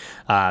it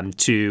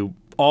to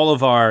all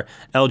of our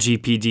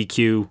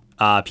LGBTQ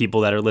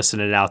people that are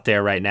listening out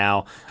there right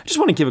now. I just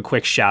want to give a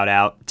quick shout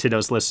out to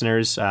those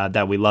listeners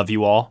that we love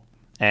you all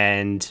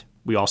and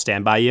we all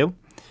stand by you.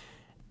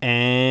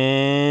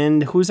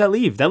 And who's that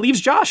leave? That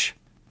leaves Josh.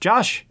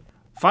 Josh,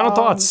 final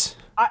thoughts.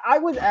 I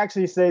would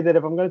actually say that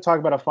if I'm going to talk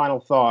about a final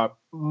thought,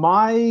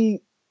 my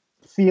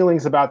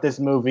feelings about this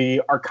movie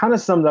are kind of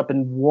summed up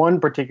in one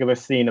particular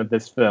scene of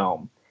this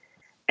film.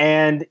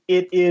 And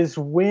it is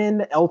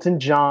when Elton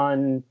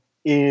John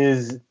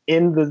is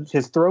in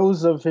his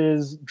throes of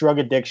his drug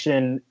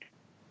addiction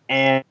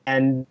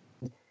and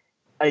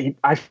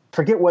I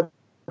forget what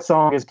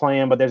song is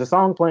playing, but there's a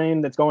song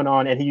playing that's going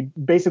on, and he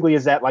basically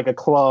is at a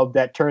club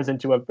that turns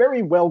into a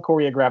very well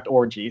choreographed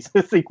orgy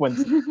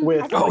sequence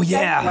with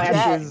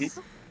flashes.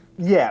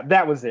 Yeah,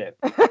 that was it.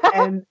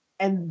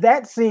 and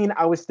that scene,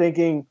 I was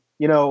thinking,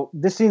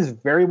 this scene is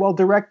very well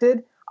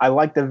directed. I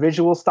like the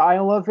visual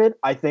style of it.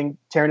 I think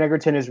Taron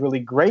Egerton is really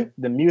great.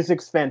 The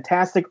music's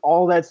fantastic.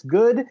 All that's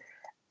good.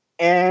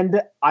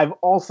 And I've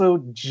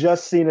also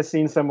just seen a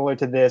scene similar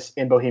to this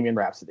in Bohemian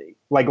Rhapsody.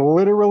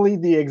 Literally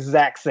the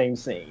exact same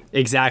scene.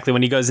 Exactly.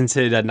 When he goes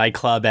into the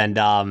nightclub and,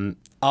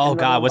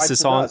 what's the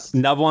song?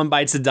 Another One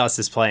Bites the Dust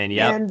is playing.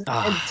 Yep.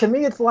 And to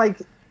me, it's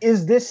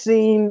is this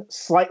scene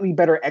slightly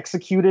better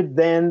executed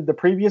than the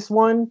previous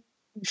one?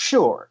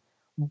 Sure.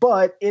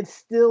 But it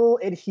still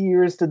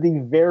adheres to the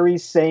very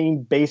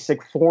same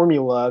basic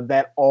formula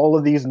that all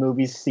of these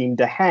movies seem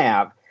to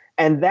have.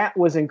 And that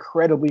was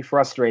incredibly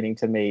frustrating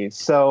to me.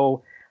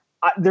 So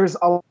there's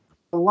a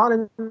lot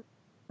of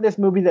this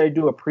movie that I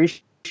do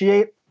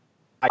appreciate.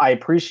 I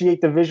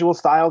appreciate the visual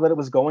style that it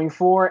was going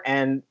for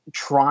and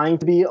trying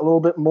to be a little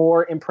bit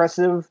more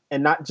impressive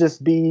and not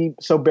just be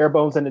so bare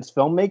bones in its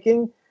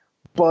filmmaking.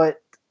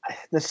 But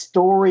the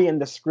story and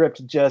the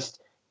script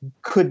just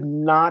could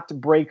not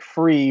break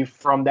free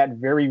from that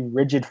very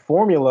rigid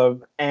formula.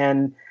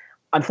 And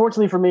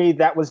unfortunately for me,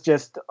 that was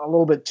just a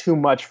little bit too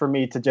much for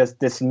me to just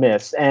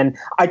dismiss. And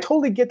I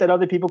totally get that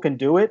other people can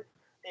do it.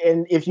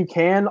 And if you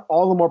can,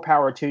 all the more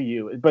power to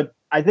you. But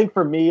I think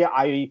for me,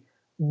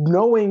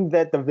 knowing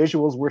that the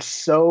visuals were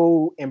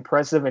so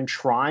impressive and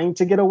trying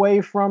to get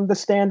away from the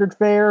standard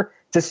fare,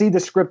 to see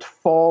the script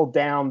fall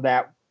down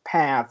that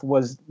path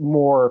was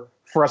more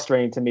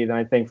frustrating to me than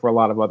I think for a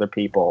lot of other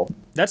people.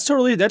 That's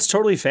totally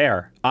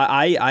fair.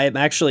 I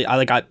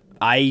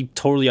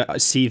totally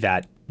see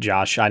that.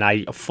 Josh, and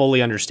I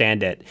fully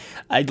understand it.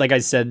 Like I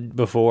said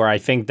before, I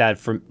think that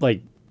I'm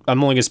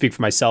only going to speak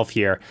for myself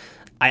here.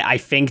 I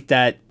think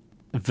that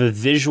the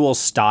visual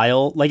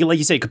style, like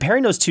you said,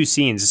 comparing those two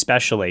scenes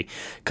especially,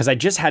 because I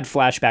just had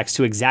flashbacks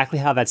to exactly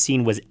how that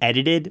scene was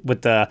edited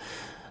with the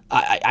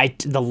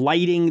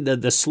lighting,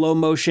 the slow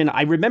motion.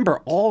 I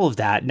remember all of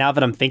that now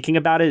that I'm thinking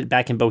about it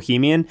back in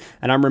Bohemian,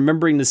 and I'm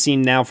remembering the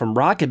scene now from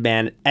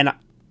Rocketman, and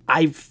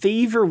I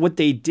favor what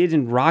they did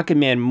in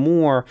Rocketman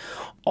more,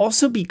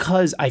 also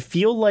because I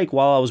feel like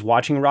while I was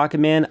watching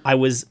Rocketman, I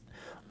was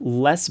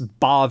less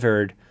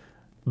bothered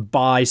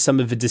by some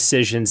of the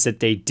decisions that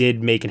they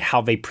did make and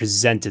how they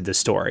presented the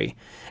story.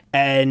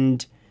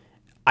 And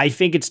I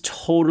think it's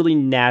totally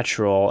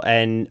natural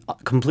and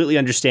completely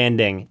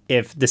understanding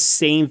if the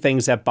same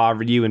things that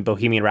bothered you in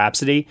Bohemian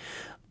Rhapsody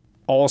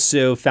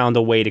also found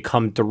a way to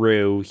come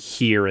through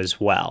here as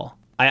well.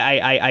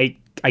 I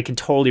can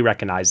totally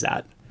recognize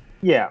that.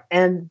 Yeah,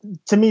 and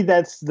to me,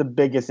 that's the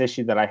biggest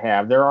issue that I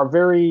have. There are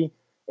very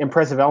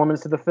impressive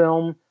elements to the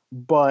film,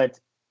 but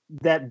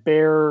that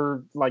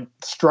bare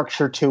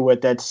structure to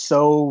it that's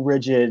so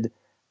rigid,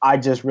 I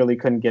just really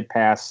couldn't get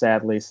past,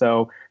 sadly.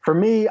 So for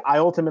me, I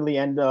ultimately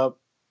end up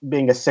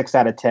being a 6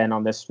 out of 10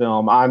 on this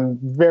film. I'm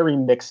very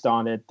mixed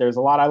on it. There's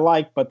a lot I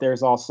like, but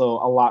there's also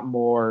a lot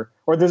more,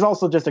 or there's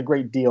also just a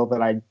great deal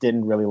that I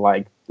didn't really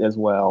like as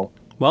well.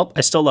 Well,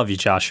 I still love you,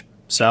 Josh.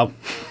 So,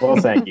 well,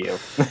 thank you.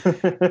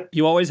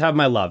 You always have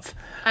my love.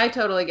 I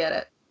totally get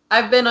it.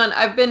 I've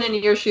been in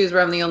your shoes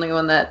where I'm the only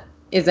one that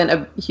isn't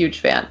a huge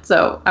fan,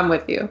 so I'm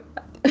with you.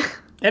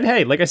 And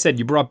hey, like I said,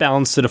 you brought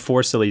balance to the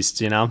force at least,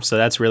 so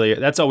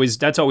that's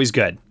always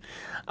good.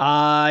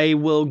 I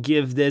will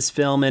give this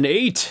film an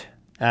 8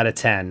 out of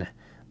 10.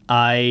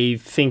 I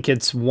think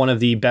it's one of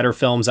the better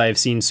films I have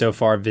seen so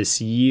far this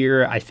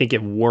year. I think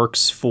it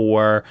works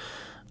for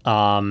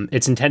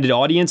its intended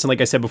audience. And like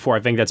I said before, I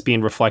think that's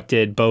being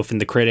reflected both in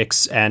the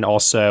critics and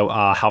also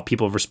how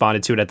people have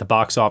responded to it at the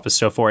box office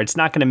so far. It's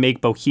not going to make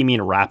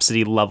Bohemian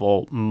Rhapsody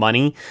level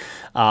money,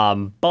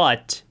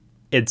 but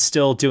it's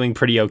still doing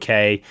pretty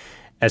okay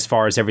as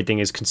far as everything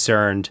is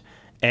concerned.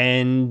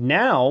 And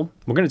now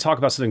we're going to talk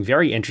about something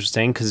very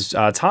interesting because,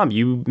 Tom,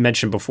 you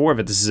mentioned before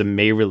that this is a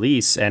May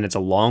release and it's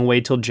a long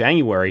way till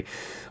January.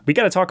 We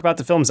got to talk about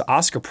the film's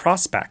Oscar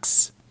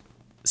prospects.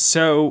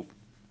 So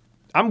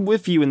I'm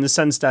with you in the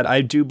sense that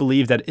I do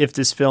believe that if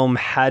this film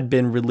had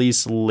been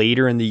released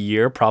later in the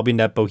year, probably in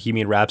that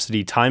Bohemian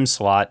Rhapsody time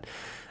slot,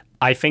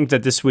 I think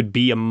that this would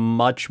be a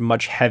much,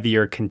 much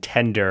heavier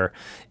contender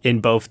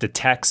in both the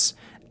text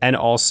and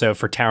also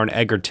for Taron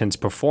Egerton's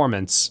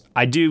performance.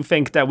 I do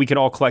think that we could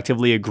all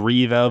collectively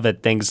agree, though,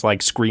 that things like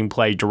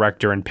screenplay,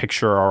 director, and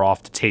picture are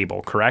off the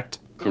table, correct?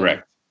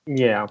 Correct.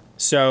 Yeah.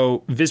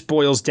 So this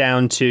boils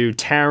down to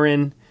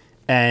Taron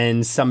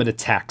and some of the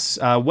texts.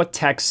 What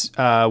texts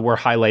were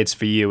highlights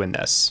for you in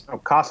this? Oh,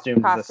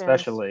 costumes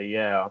especially,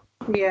 yeah.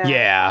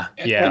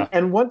 Yeah.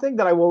 And one thing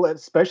that I will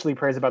especially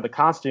praise about the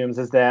costumes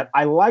is that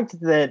I liked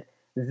that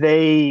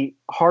they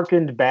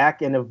harkened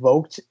back and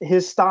evoked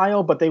his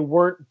style, but they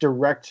weren't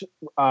direct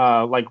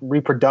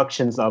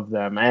reproductions of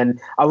them. And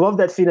I love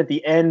that scene at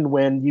the end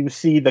when you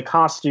see the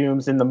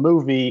costumes in the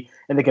movie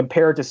and they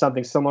compare it to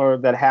something similar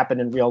that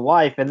happened in real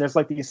life. And there's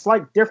these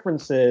slight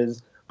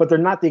differences, but they're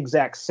not the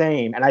exact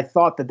same. And I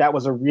thought that that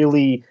was a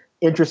really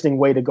interesting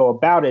way to go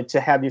about it, to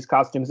have these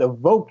costumes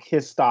evoke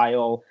his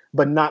style,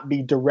 but not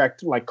be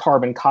direct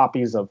carbon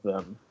copies of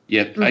them.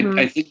 Yeah, mm-hmm.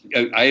 I think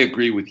I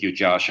agree with you,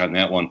 Josh, on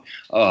that one,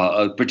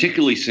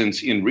 particularly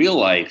since in real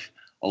life,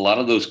 a lot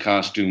of those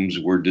costumes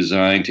were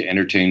designed to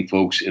entertain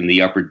folks in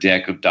the upper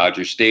deck of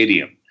Dodger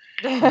Stadium.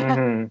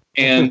 Mm-hmm.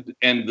 and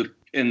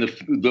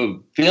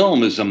the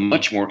film is a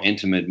much more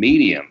intimate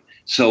medium.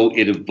 So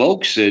it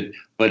evokes it,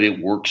 but it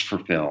works for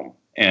film.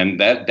 And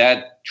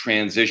that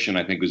transition,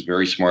 I think, was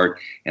very smart.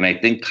 And I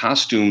think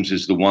costumes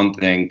is the one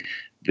thing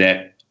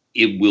that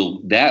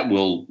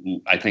will,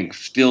 I think,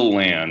 still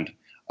land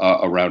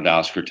around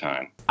Oscar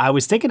time. I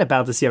was thinking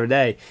about this the other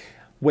day,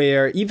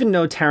 where even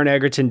though Taron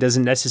Egerton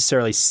doesn't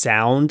necessarily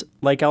sound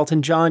like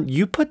Elton John,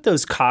 you put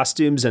those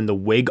costumes and the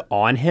wig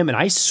on him, and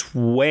I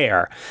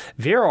swear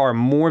there are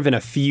more than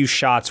a few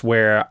shots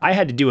where I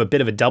had to do a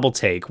bit of a double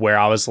take, where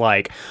I was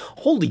like,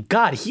 holy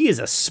God, he is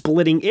a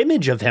splitting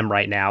image of him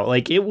right now.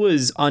 It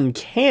was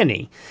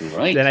uncanny.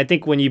 Right. And I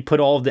think when you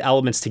put all of the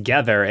elements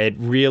together, it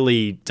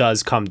really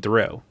does come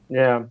through.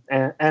 Yeah,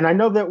 and I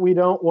know that we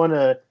don't want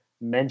to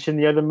mention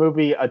the other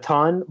movie a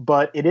ton,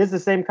 but it is the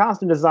same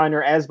costume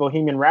designer as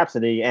Bohemian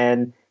Rhapsody,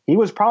 and he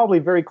was probably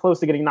very close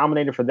to getting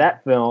nominated for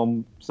that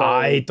film. So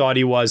I thought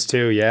he was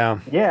too, yeah.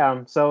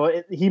 Yeah,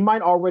 so he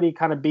might already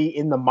kind of be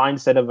in the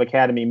mindset of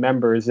Academy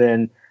members,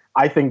 and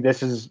I think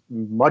this is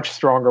much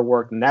stronger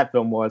work than that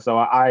film was.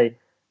 So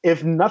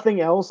if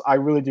nothing else, I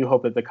really do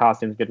hope that the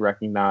costumes get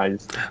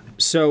recognized.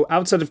 So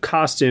outside of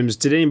costumes,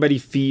 did anybody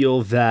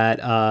feel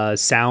that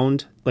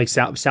sound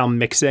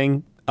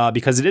mixing,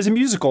 because it is a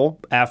musical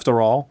after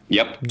all?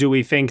 Yep. Do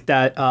we think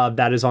that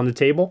that is on the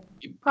table?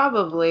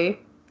 Probably.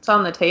 It's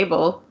on the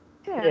table.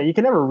 Yeah, you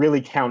can never really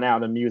count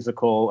out a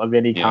musical of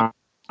any kind.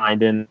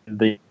 in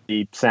the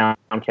sound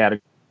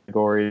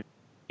category.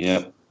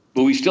 Yeah.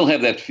 But we still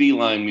have that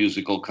feline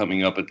musical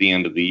coming up at the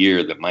end of the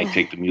year that might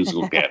take the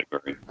musical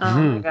category.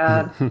 Oh my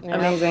God.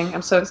 Amazing.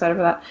 I'm so excited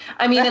for that.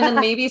 I mean, and then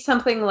maybe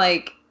something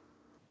like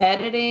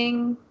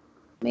editing,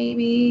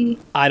 maybe.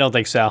 I don't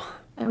think so.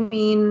 I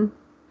mean,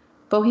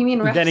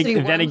 Bohemian Rhapsody.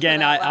 Then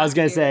again, I was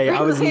going to say,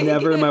 I was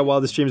never in my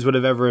wildest dreams would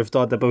have ever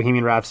thought that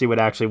Bohemian Rhapsody would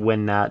actually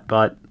win that.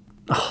 But,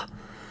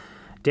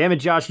 damn it,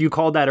 Josh, you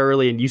called that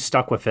early and you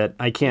stuck with it.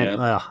 I can't.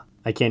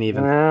 I can't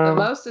even. The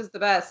most is the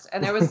best.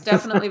 And there was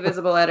definitely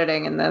visible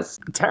editing in this.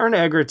 Taron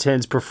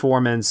Egerton's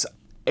performance,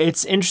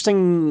 it's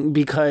interesting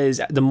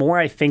because the more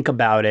I think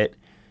about it,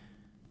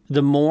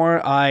 the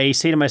more I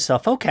say to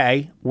myself,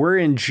 okay, we're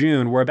in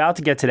June. We're about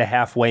to get to the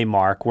halfway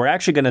mark. We're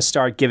actually going to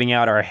start giving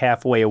out our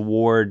halfway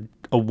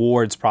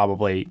awards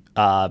probably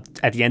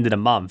at the end of the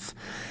month.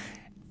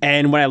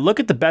 And when I look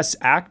at the Best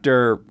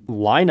Actor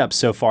lineup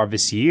so far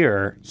this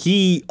year,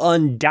 he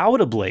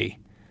undoubtedly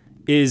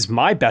is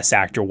my Best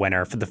Actor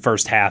winner for the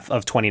first half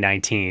of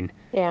 2019.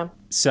 Yeah.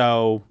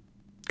 So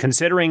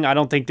considering I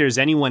don't think there's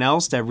anyone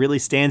else that really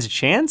stands a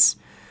chance,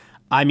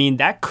 I mean,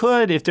 that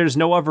could, if there's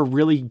no other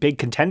really big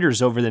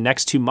contenders over the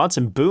next 2 months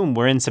and boom,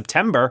 we're in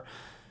September,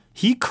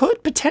 he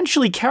could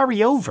potentially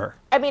carry over.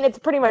 I mean, it's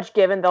pretty much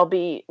given there'll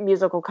be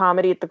musical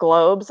comedy at the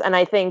Globes, and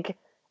I think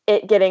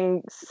it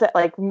getting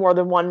like more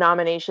than one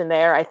nomination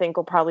there, I think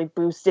will probably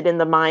boost it in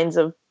the minds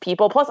of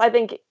people. Plus, I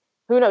think,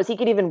 who knows, he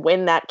could even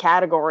win that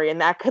category,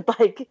 and that could,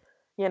 like,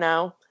 you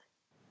know,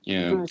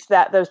 boost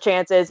those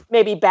chances.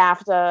 Maybe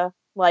BAFTA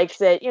likes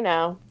it, you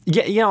know.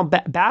 Yeah, you know,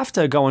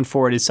 BAFTA going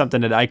forward is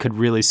something that I could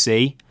really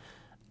see.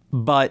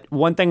 But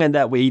one thing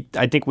that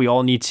I think we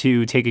all need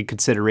to take in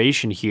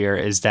consideration here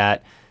is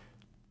that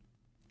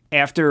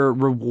after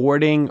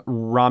rewarding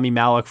Rami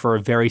Malek for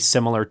a very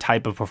similar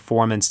type of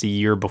performance the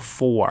year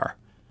before,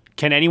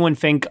 can anyone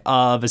think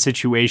of a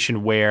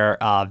situation where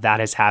that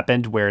has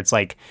happened, where it's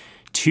like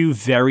two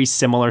very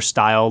similar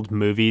styled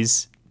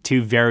movies,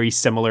 two very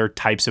similar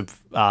types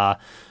of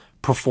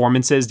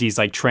performances, these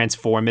like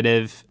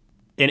transformative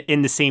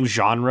in the same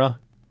genre,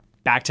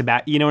 back to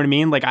back? You know what I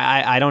mean? Like,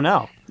 I don't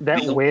know.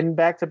 That win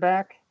back to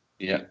back?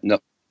 Yeah, no,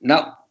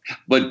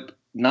 but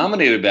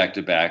nominated back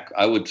to back,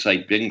 I would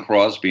cite Bing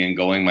Crosby in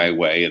Going My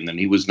Way, and then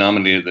he was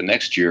nominated the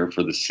next year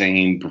for the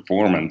same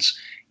performance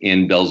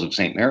in Bells of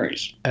St.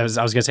 Mary's. I was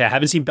gonna say I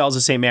haven't seen Bells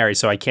of St. Mary's,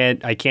 so I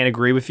can't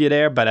agree with you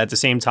there. But at the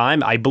same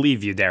time, I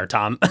believe you there,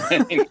 Tom.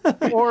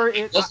 Or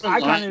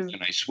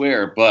I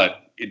swear,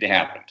 but it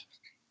happened.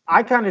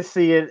 I kind of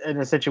see it in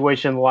a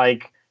situation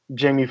like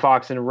Jamie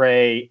Foxx and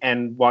Ray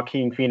and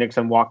Joaquin Phoenix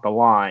and Walk the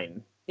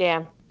Line.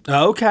 Yeah.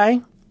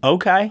 Okay.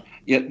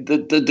 Yeah,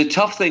 the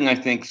tough thing I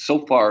think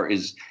so far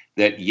is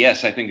that,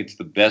 yes, I think it's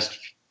the best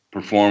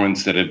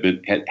performance that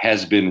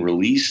has been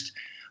released,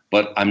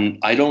 but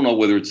I don't know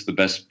whether it's the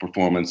best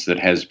performance that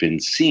has been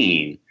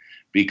seen,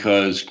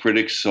 because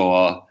critics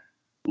saw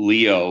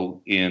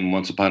Leo in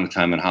Once Upon a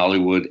Time in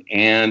Hollywood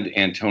and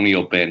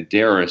Antonio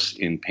Banderas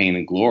in Pain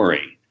and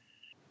Glory,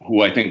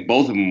 who I think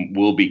both of them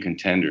will be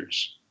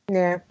contenders.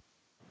 Yeah.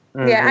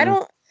 Mm-hmm.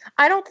 Yeah,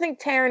 I don't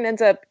think Taron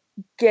ends up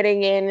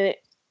getting in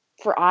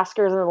for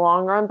Oscars in the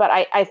long run, but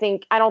I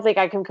don't think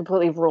I can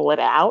completely rule it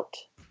out.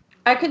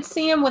 I could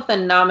see him with a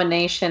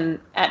nomination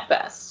at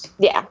best.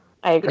 Yeah,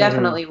 I agree.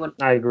 Definitely would.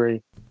 I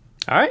agree.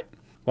 All right.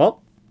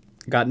 Well,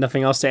 got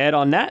nothing else to add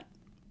on that.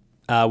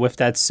 With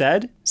that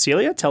said,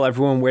 Celia, tell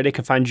everyone where they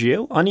can find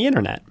you on the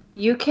internet.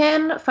 You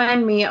can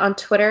find me on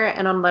Twitter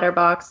and on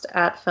Letterboxd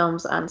at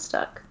Films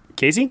Unstuck.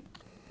 Casey?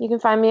 You can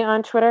find me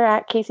on Twitter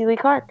at Casey Lee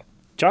Clark.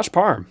 Josh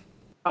Parham?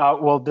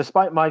 Well,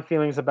 despite my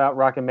feelings about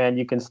Rocket Man,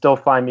 you can still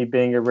find me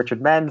being a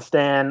Richard Madden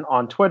stan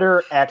on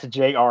Twitter at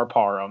JR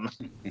Parham.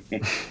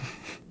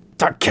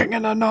 The king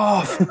in the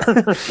north.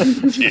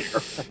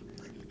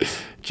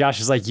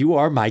 Josh is like, you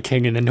are my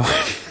king in the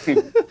north.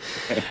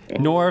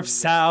 North,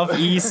 south,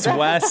 east,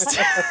 west.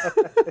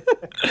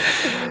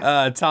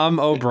 Tom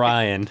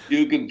O'Brien.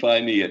 You can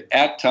find me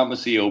at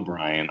Thomas E.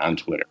 O'Brien on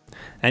Twitter.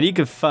 And you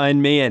can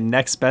find me at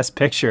Next Best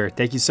Picture.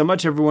 Thank you so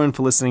much, everyone,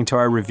 for listening to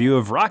our review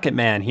of Rocket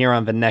Man here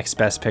on the Next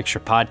Best Picture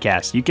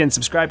podcast. You can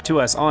subscribe to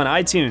us on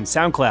iTunes,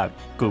 SoundCloud,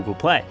 Google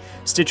Play,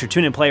 Stitcher,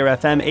 TuneIn, Player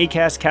FM,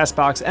 Acast,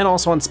 CastBox, and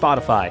also on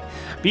Spotify.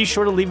 Be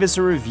sure to leave us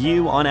a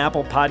review on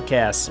Apple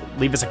Podcasts.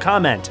 Leave us a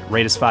comment,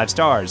 rate us 5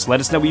 stars, let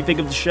us know what you think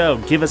of the show,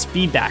 give us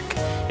feedback.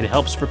 It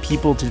helps for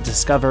people to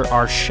discover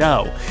our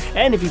show.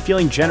 And if you're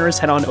feeling generous,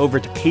 head on over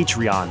to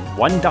Patreon.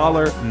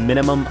 $1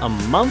 minimum a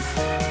month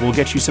will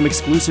get you some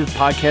exclusive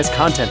podcast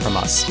content from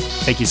us.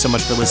 Thank you so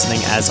much for listening,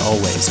 as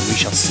always, and we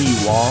shall see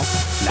you all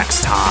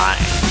next time.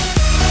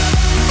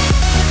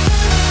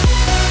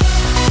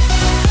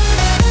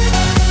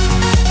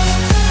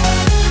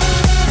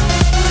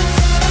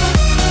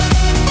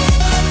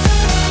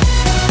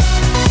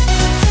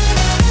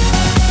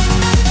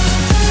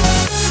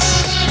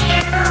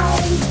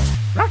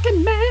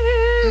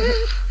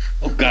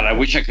 Oh, God, I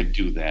wish I could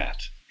do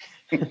that.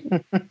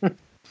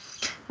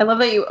 I love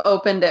that you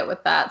opened it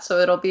with that, so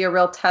it'll be a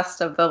real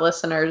test of the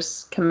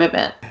listeners'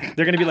 commitment.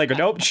 They're going to be like,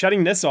 nope,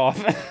 shutting this off.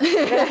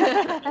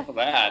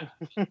 That.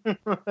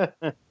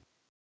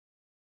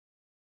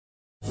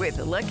 With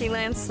the Lucky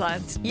Land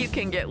Slots, you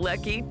can get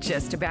lucky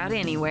just about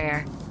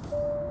anywhere.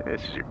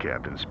 This is your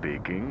captain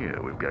speaking.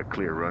 We've got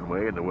clear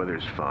runway and the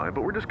weather's fine,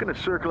 but we're just going to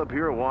circle up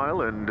here a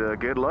while and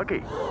get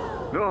lucky.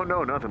 No,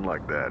 nothing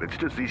like that. It's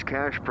just these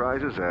cash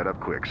prizes add up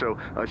quick. So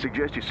I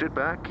suggest you sit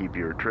back, keep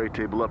your tray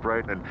table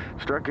upright, and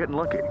start getting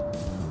lucky.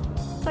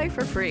 Play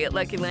for free at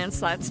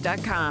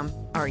LuckyLandSlots.com.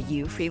 Are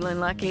you feeling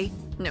lucky?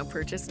 No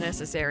purchase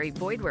necessary.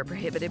 Void where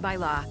prohibited by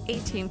law.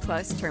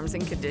 18+ terms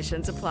and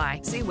conditions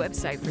apply. See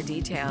website for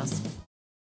details.